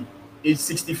 60, age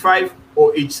 65,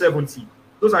 or age 70.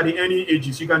 Those are the earning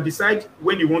ages. You can decide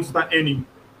when you want to start earning.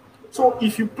 So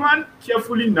if you plan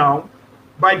carefully now,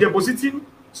 by depositing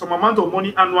some amount of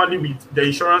money annually with the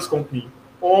insurance company,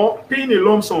 or paying a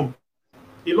lump sum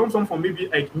for maybe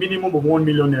a minimum of 1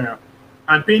 million naira,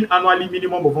 and paying annually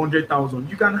minimum of 100,000,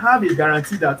 you can have a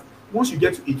guarantee that once you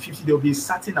get to age 50, there will be a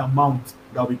certain amount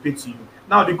that will be paid to you.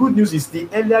 Now, the good news is the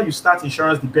earlier you start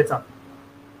insurance, the better.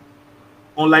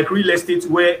 Unlike real estate,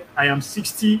 where I am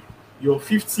 60, you're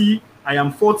 50, I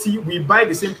am 40, we buy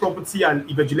the same property and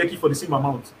eventually for the same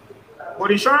amount.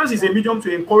 But insurance is a medium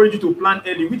to encourage you to plan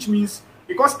early, which means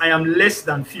because I am less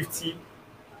than 50,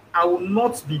 I will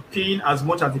not be paying as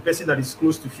much as the person that is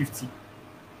close to 50.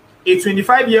 A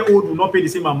 25-year-old will not pay the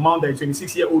same amount that a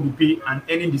 26-year-old will pay and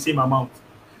earning the same amount.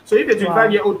 So if a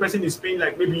 25-year-old person is paying,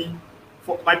 like, maybe,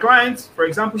 for my client, for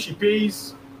example, she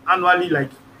pays annually like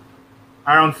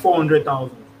around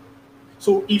 400,000.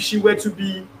 So if she were to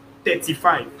be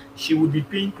 35, she would be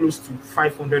paying close to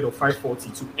 500 or 540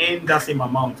 to earn that same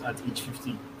amount at age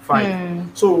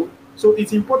 55. So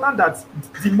it's important that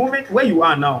the moment where you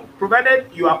are now, provided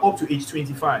you are up to age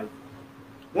 25,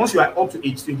 once you are up to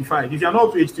age 25, if you are not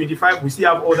up to age 25, we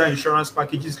still have other insurance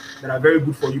packages that are very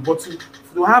good for you. But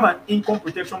to have an income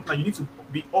protection plan, you need to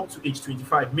be up to age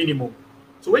 25 minimum.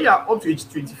 So when you are up to age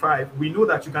 25, we know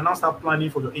that you can now start planning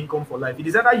for your income for life. It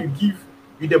is either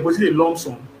you deposit a lump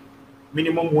sum,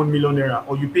 minimum 1 million naira,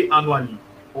 or you pay annually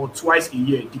or twice a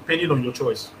year, depending on your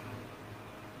choice.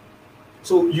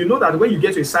 So you know that when you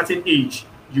get to a certain age,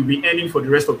 you'll be earning for the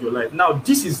rest of your life. Now,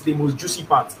 this is the most juicy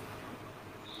part.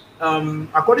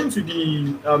 According to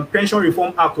the Pension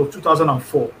Reform Act of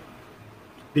 2004,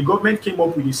 the government came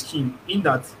up with a scheme in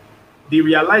that they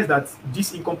realized that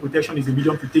this income protection is a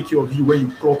medium to take care of you when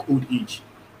you clock old age.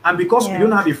 And because we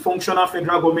don't have a functional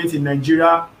federal government in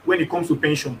Nigeria when it comes to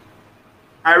pension,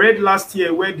 I read last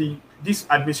year where this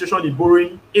administration is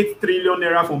borrowing 8 trillion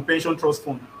naira from pension trust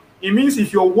fund. It means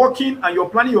if you're working and you're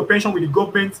planning your pension with the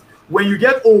government, when you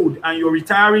get old and you're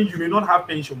retiring, you may not have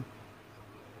pension.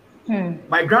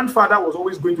 My grandfather was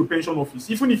always going to pension office,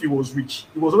 even if he was rich.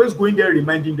 He was always going there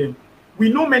reminding them. We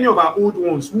know many of our old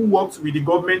ones who worked with the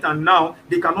government and now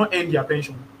they cannot earn their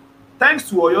pension. Thanks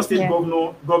to Oyo State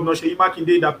Governor Seyi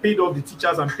Makinde that paid off the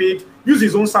teachers and used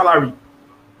his own salary.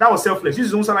 That was selfless. Used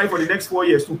his own salary for the next 4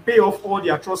 years to pay off all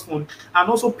their trust fund and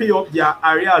also pay off their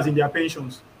arrears in their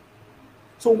pensions.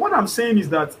 So what I'm saying is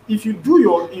that if you do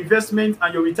your investment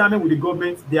and your retirement with the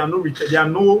government, there are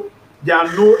no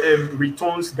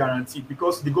returns guaranteed,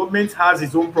 because the government has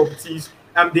its own properties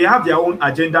and they have their own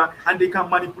agenda and they can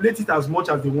manipulate it as much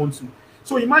as they want to.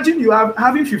 So imagine you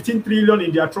having 15 trillion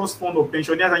in their trust fund of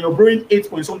pensioners and you're borrowing 8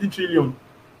 point something trillion.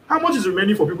 How much is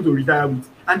remaining for people to retire with?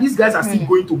 And these guys are still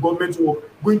going to government work,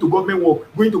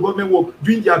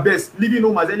 doing their best, leaving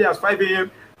home as early as 5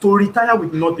 a.m. to retire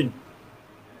with nothing.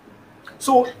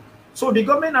 So the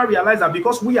government now realized that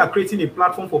because we are creating a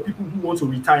platform for people who want to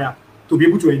retire to be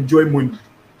able to enjoy money,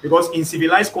 because in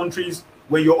civilized countries,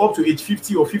 when you're up to age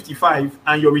 50 or 55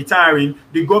 and you're retiring,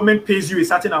 the government pays you a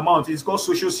certain amount. It's called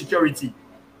Social Security.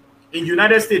 In the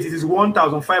United States, it is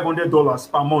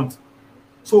 $1,500 per month.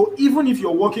 So even if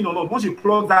you're working or not, once you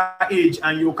clock that age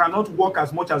and you cannot work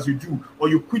as much as you do, or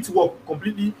you quit work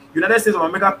completely, United States of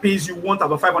America pays you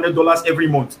 $1,500 every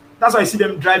month. That's why I see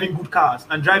them driving good cars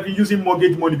and driving using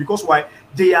mortgage money, because why?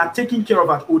 They are taken care of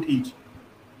at old age.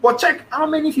 But check how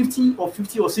many 50 or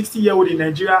 60-year-old in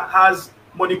Nigeria has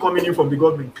money coming in from the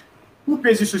government. Who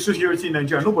pays you social security in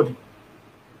Nigeria? Nobody.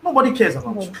 Nobody cares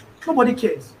about you. Nobody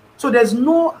cares. So there's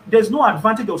no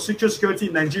advantage of social security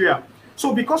in Nigeria.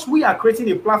 So because we are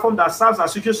creating a platform that serves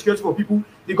as social security for people,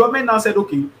 the government now said,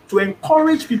 okay, to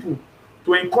encourage people,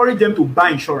 to encourage them to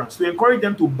buy insurance, to encourage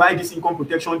them to buy this income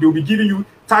protection, they will be giving you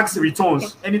tax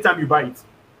returns anytime you buy it.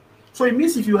 So it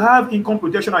means if you have income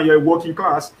protection and you're a working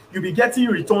class, you'll be getting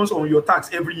returns on your tax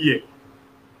every year.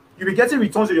 You'll be getting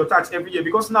returns on your tax every year,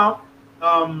 because now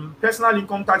personal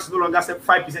income tax is no longer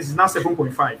 5%, it's now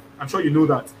 7.5. I'm sure you know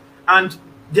that. And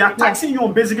they are taxing you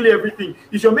on basically everything.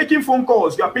 If you're making phone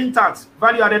calls, you are paying tax,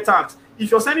 value-added tax.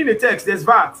 If you're sending a text, there's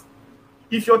VAT.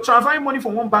 If you're transferring money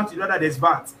from one bank to the other, there's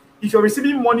VAT. If you're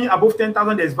receiving money above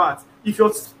 10,000, there's VAT. If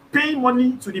you're paying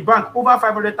money to the bank over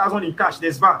 500,000 in cash,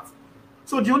 there's VAT.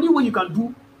 So the only thing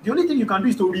you can do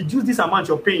is to reduce this amount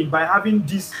you're paying by having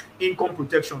this income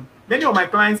protection. Many of my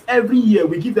clients, every year,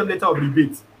 we give them letter of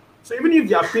rebate. So even if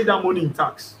they have paid that money in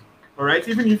tax, all right,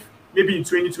 even if maybe in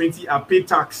 2020 I paid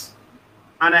tax,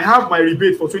 and I have my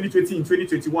rebate for 2020 in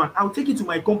 2021, I'll take it to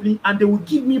my company and they will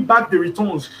give me back the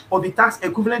returns of the tax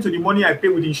equivalent to the money I pay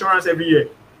with insurance every year.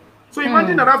 So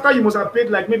imagine that after you must have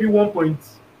paid like maybe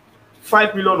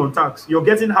 1.5 million on tax, you're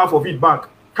getting half of it back,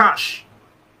 cash,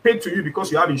 paid to you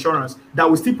because you have insurance that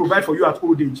will still provide for you at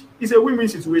old age. It's a win-win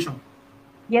situation.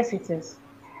 Yes, it is.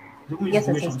 Yes,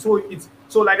 situation.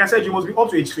 So like I said, you must be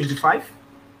up to age 25,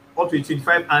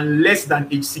 and less than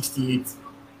age 68.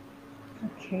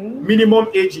 Okay. Minimum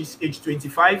age is age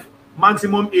 25,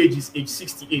 maximum age is age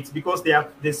 68, because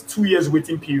there's 2 years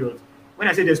waiting period. When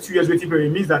I say there's 2 years waiting period,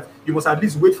 it means that you must at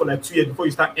least wait for like 2 years before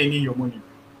you start earning your money.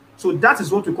 So that is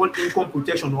what we call income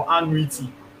protection or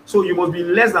annuity. So you must be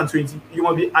less than 20, you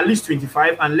must be at least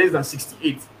 25 and less than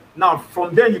 68. Now,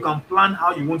 from there, you can plan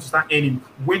how you want to start earning,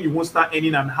 when you want to start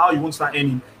earning, and how you want to start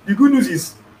earning. The good news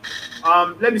is,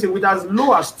 let me say, with as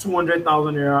low as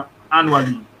 200,000 naira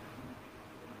annually,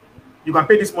 you can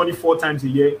pay this money 4 times a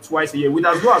year, twice a year. With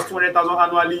as low as 200,000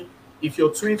 annually, if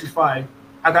you're 25,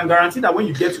 I can guarantee that when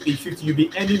you get to age 50, you'll be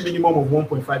earning minimum of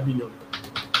 1.5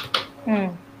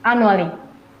 million. Annually.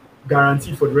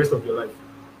 Guaranteed for the rest of your life.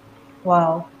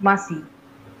 Wow, massive.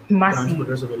 Guaranteed for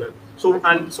the rest of your life. So,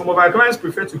 and some of our clients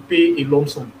prefer to pay a lump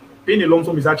sum. Paying a lump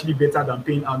sum is actually better than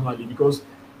paying annually, because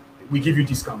we give you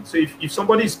discounts. So if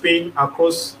somebody is paying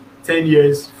across 10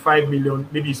 years, 5 million,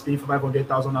 maybe he's paying for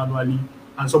 500,000 annually,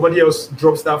 and somebody else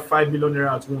drops that 5 million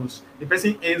naira at once, the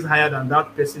person earns higher than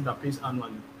that person that pays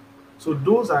annually. So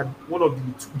those are one of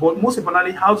the two. But most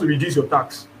importantly, how to reduce your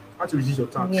tax.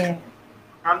 Yeah.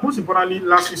 And most importantly,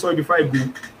 lastly, sorry, before I go,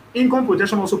 income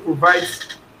protection also provides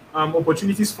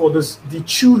opportunities for the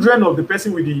children of the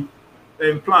person with the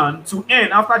plan to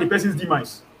earn after the person's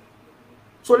demise.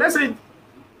 So let's say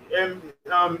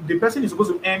the person is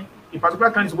supposed to earn, a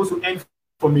particular client is supposed to earn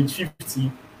from age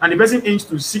 50, and the person ages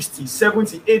to 60,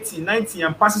 70, 80, 90,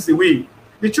 and passes away.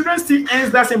 The children still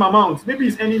earns that same amount. Maybe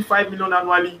he's earning 5 million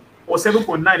annually, or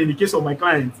 7.9 in the case of my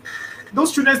client.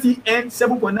 Those children still earn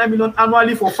 7.9 million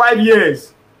annually for 5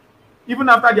 years, even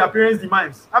after their parents'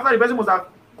 demise. After the person must have,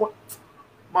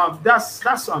 man,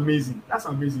 that's amazing. That's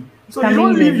amazing. So you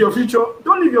don't leave your future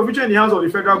in the hands of the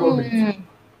federal government.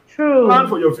 True. Plan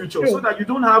for your future so that you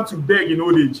don't have to beg in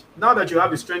old age. Now that you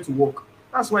have the strength to work,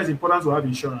 that's why it's important to have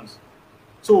insurance.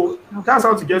 So that's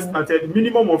how to get started.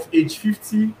 Minimum of age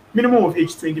 50, minimum of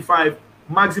age 25,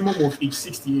 maximum of age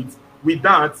 68. With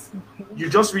that, you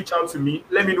just reach out to me.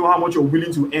 Let me know how much you're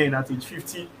willing to earn at age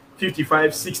 50,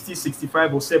 55, 60,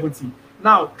 65, or 70.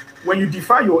 Now, when you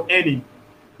define your earning,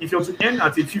 if you're to earn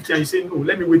at age 50 and you say, no,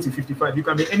 let me wait till 55, you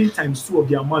can be earning times 2 of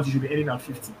the amount you should be earning at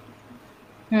 50.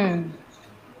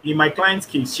 In my client's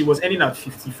case, she was earning at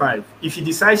 55. If she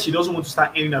decides she doesn't want to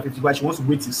start earning at 55, she wants to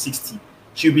wait till 60,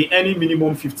 she'll be earning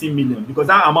minimum 15 million, because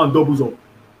that amount doubles up.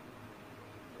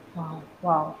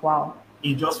 Wow.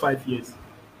 In just 5 years.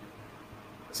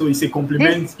 So it's a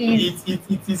compliment.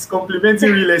 It is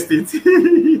complementing real estate.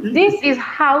 This is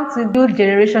how to build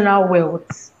generational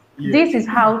wealth. Yes. This is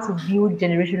how to build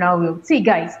generational wealth. See,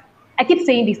 guys, I keep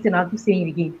saying this thing, I'll keep saying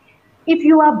it again. If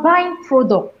you are buying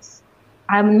products,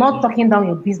 I'm not talking down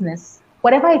your business.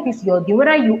 Whatever it is you're doing,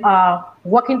 whether you are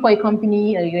working for a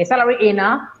company, you're a salary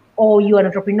earner, or you're an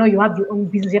entrepreneur, you have your own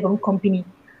business, you have your own company,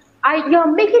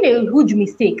 you're making a huge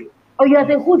mistake, or you have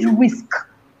a huge risk.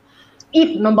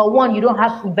 If number one, you don't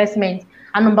have investment,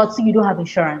 And number two, you don't have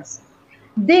insurance.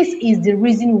 This is the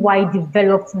reason why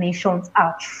developed nations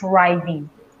are thriving.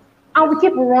 And we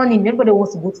keep running. Everybody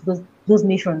wants to go to those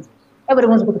nations. Everybody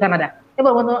wants to go to Canada.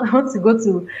 Everybody wants to go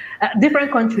to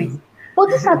different countries. But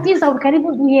these are things that we can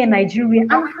even do here in Nigeria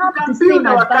and have the same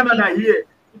advantage. Canada here.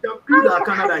 You can build our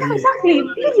Canada here. Exactly.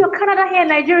 Build your Canada here in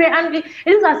Nigeria. And it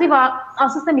is as if our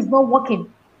system is not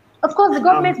working. Of course, the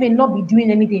government may not be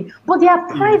doing anything, but there are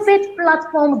private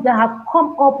platforms that have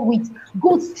come up with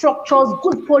good structures,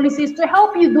 good policies to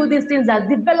help you do these things that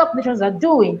developed nations are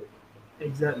doing.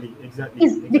 Exactly.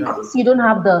 It's because you don't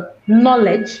have the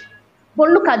knowledge, but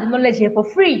look at the knowledge here for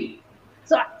free.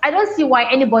 So I don't see why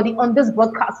anybody on this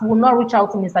broadcast will not reach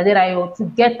out to Mr. Adedayo to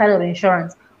get title of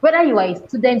insurance. Whether you are a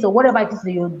student or whatever it is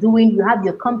that you're doing, you have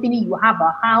your company, you have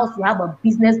a house, you have a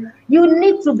business, you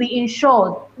need to be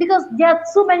insured because there are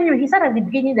so many. He said at the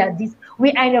beginning that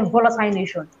we are in a volatile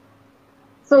nation.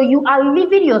 So you are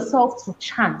leaving yourself to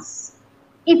chance.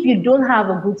 If you don't have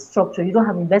a good structure, you don't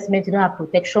have investment, you don't have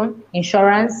protection,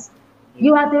 insurance,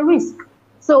 you are the risk.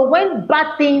 So when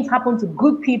bad things happen to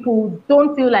good people,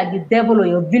 don't feel like the devil or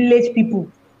your village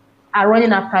people are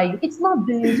running after you. It's not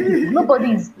village people.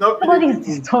 Nobody is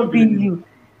disturbing you.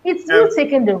 It's you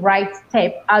taking the right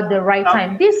step at the right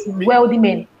time. These wealthy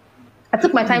men, I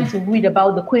took my time to read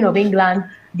about the Queen of England,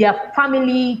 their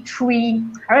family tree.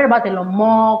 I read about Elon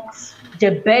Musk,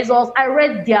 Jeff Bezos. I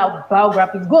read their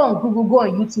biographies. Go on Google, go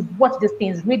on YouTube, watch these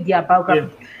things, read their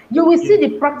biographies. You will see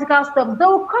the practical stuff. They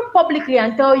will come publicly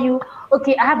and tell you,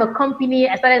 okay, I have a company,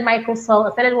 I started Microsoft,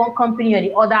 I started one company or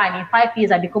the other, and in 5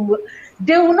 years I become.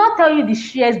 They will not tell you the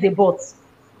shares they bought.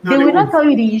 They will not tell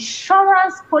you the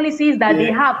insurance policies that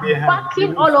they have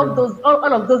backing all of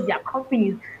those their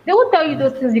companies. They will tell you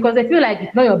those things because they feel like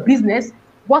it's not your business.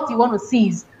 What you want to see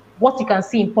is what you can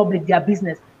see in public, their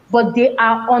business. But they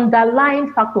are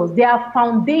underlying factors. They are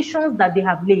foundations that they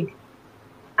have laid.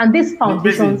 And these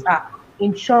foundations are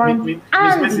insurance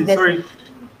and investment. Sorry,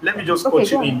 let me just cut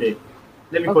you in there.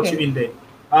 Cut you in there.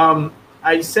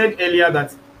 I said earlier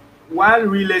that while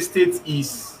real estate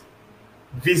is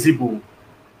visible,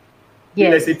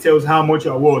 real estate tells how much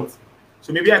you're worth.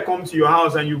 So maybe I come to your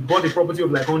house and you bought a property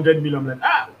of like 100 million. I'm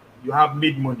like, you have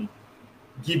made money.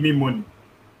 Give me money.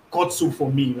 Cut soup for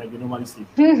me, like you normally say.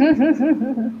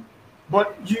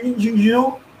 But you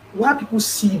know, why people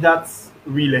see that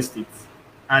real estate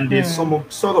and there's some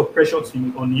sort of pressure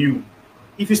on you.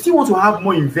 If you still want to have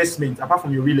more investment apart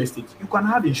from your real estate, you can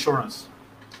have insurance.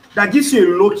 That gives you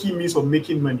a low-key means of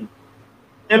making money.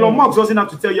 Elon Musk doesn't have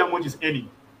to tell you how much he's earning,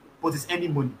 but it's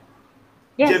earning money.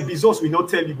 Yes. Jeff Bezos will not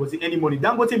tell you, but it's earning money.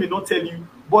 Dangote may not tell you,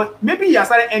 but maybe he has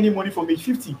started earning money from age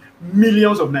 50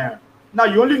 millions of naira. Now,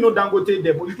 you only know Dangote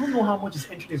there, but you don't know how much he's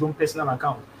entering his own personal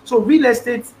account. So real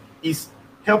estate is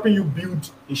helping you build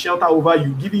a shelter over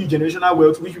you, giving you generational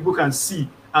wealth, which people can see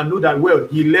and know that, well,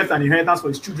 he left an inheritance for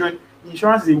his children.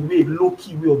 Insurance is a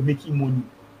low-key way of making money,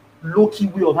 low-key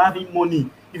way of having money.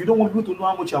 If you don't want people to know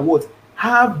how much you're worth,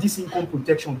 have this income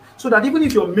protection so that even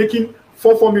if you're making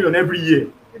 4 million every year,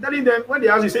 you're telling them when they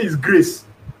ask you, say it's grace.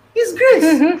 It's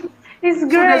grace. It's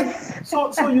grace.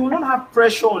 So you will not have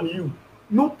pressure on you.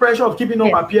 No pressure of keeping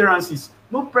up appearances.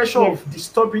 No pressure of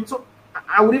disturbing. So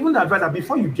I would even advise that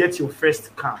before you get your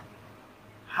first car,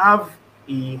 have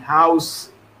a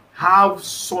house, have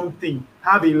something,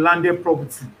 have a landed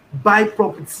property,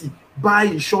 buy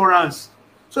insurance.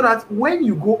 So that when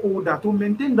you go older, to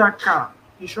maintain that car,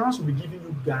 insurance will be giving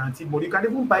you guaranteed money. You can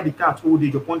even buy the car at old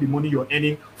age upon the money you're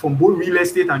earning from both real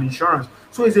estate and insurance.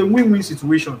 So it's a win-win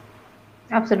situation.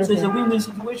 Absolutely. So it's a win-win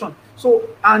situation. So,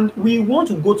 and we want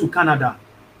to go to Canada,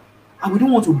 and we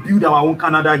don't want to build our own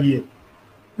Canada here.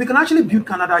 We can actually build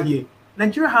Canada here.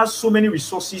 Nigeria has so many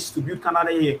resources to build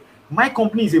Canada here. My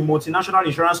company is a multinational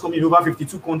insurance company in over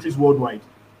 52 countries worldwide.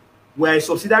 We're a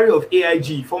subsidiary of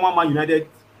AIG, former Man United.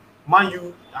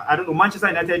 Manchester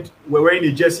United were wearing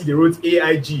a jersey, they wrote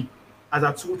AIG as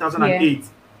of 2008.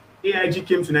 AIG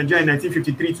came to Nigeria in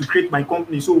 1953 to create my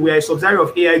company. So we're a subsidiary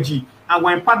of AIG and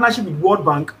we're in partnership with World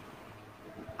Bank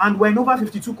and we're in over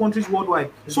 52 countries worldwide.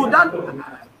 So that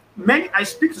I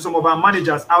speak to some of our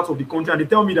managers out of the country and they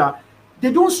tell me that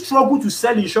they don't struggle to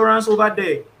sell insurance over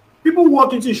there. People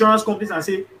walk into insurance companies and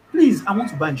say, please, I want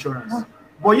to buy insurance.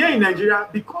 But here in Nigeria,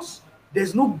 because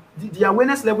there's no, the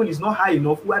awareness level is not high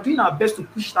enough, we are doing our best to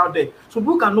push it out there so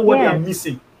people can know what they are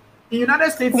missing. In the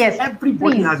United States,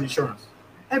 everybody has insurance.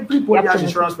 Everybody has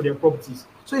insurance for their properties.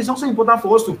 So it's also important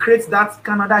for us to create that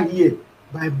Canada here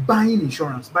by buying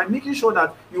insurance, by making sure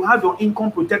that you have your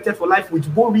income protected for life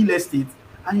with both real estate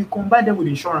and you combine them with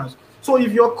insurance. So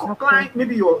if your client,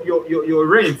 maybe your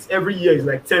rent every year is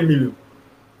like 10 million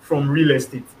from real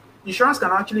estate, insurance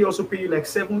can actually also pay you like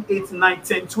 7, 8, 9,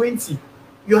 10, 20.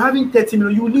 You're having 30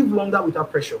 million, you live longer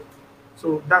without pressure.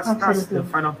 So that's the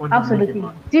final point. Absolutely.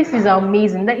 This is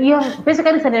amazing. That you have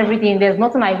basically said everything. There's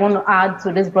nothing I want to add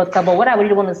to this broadcast, but what I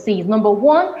really want to say is number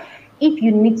one, if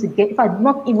you need to get, if I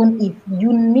not even if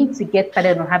you need to get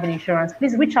started on having insurance,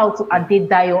 please reach out to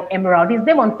Adedayo Emerald. His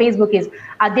name on Facebook is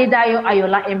Adedayo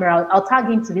Ayoola Emerald. I'll tag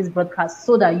him to this broadcast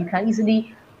so that you can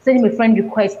easily send him a friend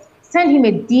request, send him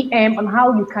a DM on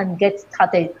how you can get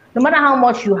started. No matter how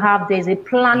much you have, there's a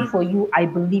plan for you. I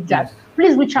believe that.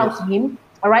 Please reach out to him.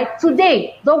 All right,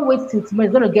 today, don't wait till tomorrow.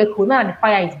 It's going to get cold. Now the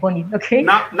fire is burning, okay?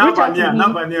 So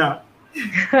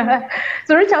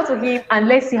reach out to him and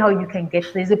let's see how you can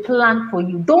get. There's a plan for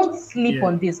you. Don't sleep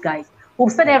on this, guys.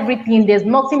 We've said everything. There's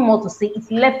nothing more to say.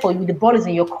 It's left for you. The ball is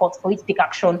in your court for you to take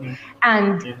action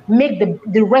and make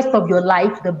the rest of your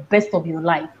life the best of your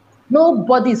life.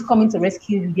 Nobody is coming to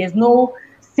rescue you. There's no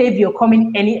savior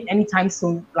coming anytime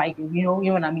soon. Like, you know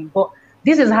what I mean? But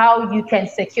this is how you can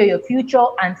secure your future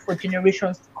and for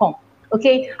generations to come.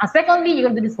 Okay? And secondly, you're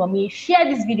going to do this for me. Share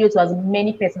this video to as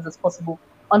many persons as possible.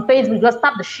 On Facebook, just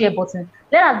tap the share button.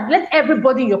 Let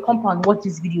everybody in your compound watch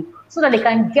this video so that they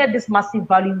can get this massive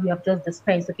value we have just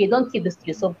dispensed. Okay? Don't keep this to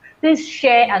yourself. Please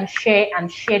share and share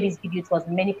and share this video to as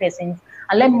many persons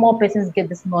and let more persons get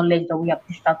this knowledge that we have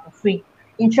dished out for free.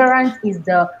 Insurance is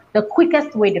the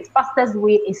quickest way, the fastest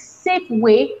way, a safe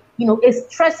way, a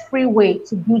stress-free way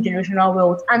to build generational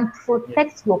wealth and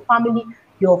protect your family,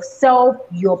 yourself,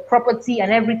 your property,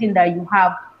 and everything that you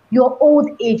have, your old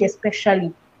age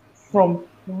especially, from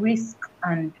risk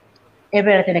and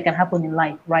everything that can happen in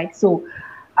life, right? So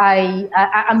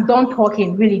I'm done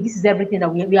talking. Really, this is everything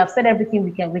that we have said. Everything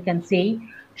we can say.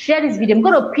 Share this video. I'm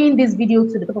going to pin this video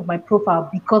to the top of my profile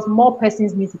because more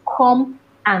persons need to come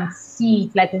and see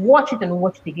it, like watch it and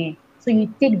watch it again. So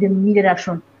you take the needed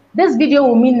action. This video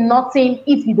will mean nothing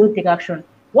if you don't take action.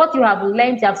 What you have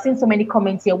learned, I've seen so many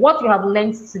comments here, what you have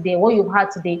learned today, what you've had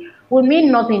today, will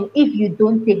mean nothing if you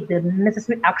don't take the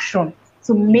necessary action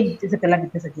to make this a life the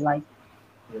best of your life.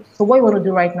 Yes. So what you want to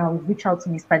do right now is reach out to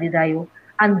Mr. Adedayo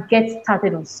and get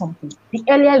started on something. The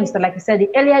earlier you start, like I said, the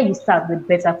earlier you start, the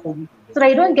better for you. So that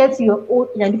you don't get to your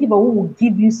old, people who will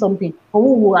give you something or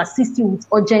who will assist you with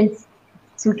urgent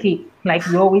 2K, like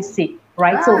we always say.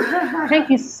 Right, so thank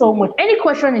you so much. Any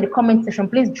question in the comment section,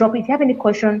 please drop it. If you have any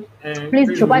question,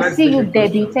 please drop. I see you,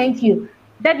 Debbie. Thank you.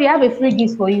 Debbie, I have a free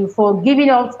gift for you for giving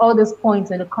out all those points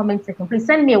in the comment section. Please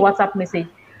send me a WhatsApp message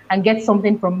and get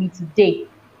something from me today.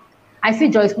 I see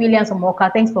Joyce Williams from Oka.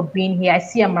 Thanks for being here. I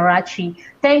see Amarachi.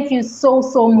 Thank you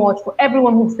so much for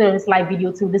everyone who stayed on this live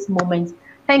video till this moment.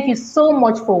 Thank you so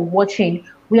much for watching.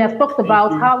 We have talked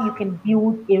about how you can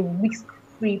build a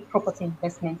risk-free property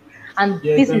investment. And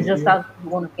this is just how you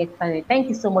want to get started. Thank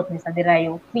you so much, Mr.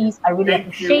 Adedayo. Please, I really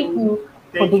appreciate you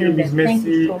for doing this. Thank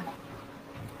you so much.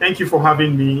 Thank you for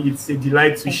having me. It's a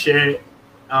delight to share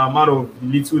out of the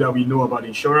little that we know about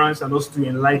insurance and also to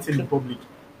enlighten the public,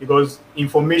 because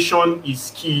information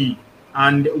is key.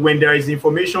 And when there is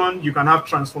information, you can have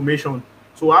transformation.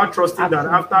 So I'm trusting that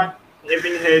after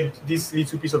having heard this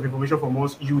little piece of information from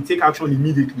us, you will take action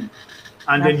immediately.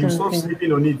 And then you stop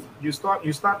sleeping on it. You start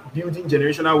building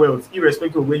generational wealth,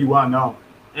 irrespective of where you are now.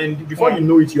 And before you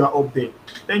know it, you are up there.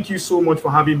 Thank you so much for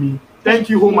having me. Thank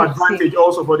you, Home Advantage,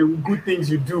 also for the good things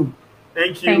you do.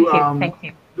 Thank you. Thank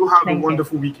you. Do have a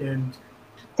wonderful weekend.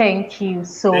 Thank you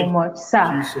so much, sir.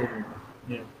 Thank you so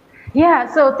much.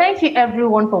 Yeah, so thank you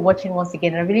everyone for watching once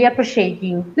again. I really appreciate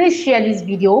you. Please share this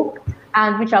video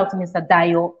and reach out to Mr.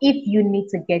 Dayo if you need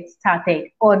to get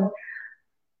started on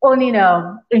owning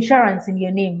insurance in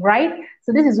your name, right?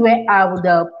 So this is where I would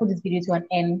put this video to an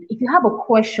end. If you have a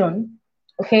question,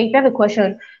 okay, if you have a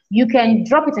question, you can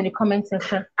drop it in the comment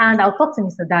section and I'll talk to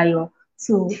Mr. Dayo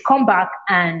to come back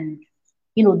and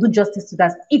do justice to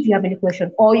that if you have any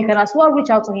question. Or you can as well reach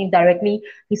out to him directly.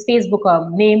 His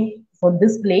Facebook name is on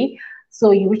display.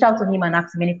 So you reach out to him and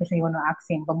ask him any question you want to ask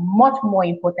him. But much more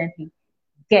importantly,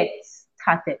 get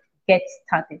started. Get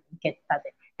started. Get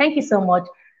started. Thank you so much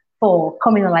for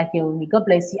coming on live here with me. God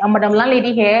bless you. I'm Madam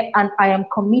Landlady here, and I am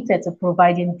committed to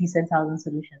providing decent housing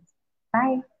solutions.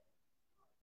 Bye.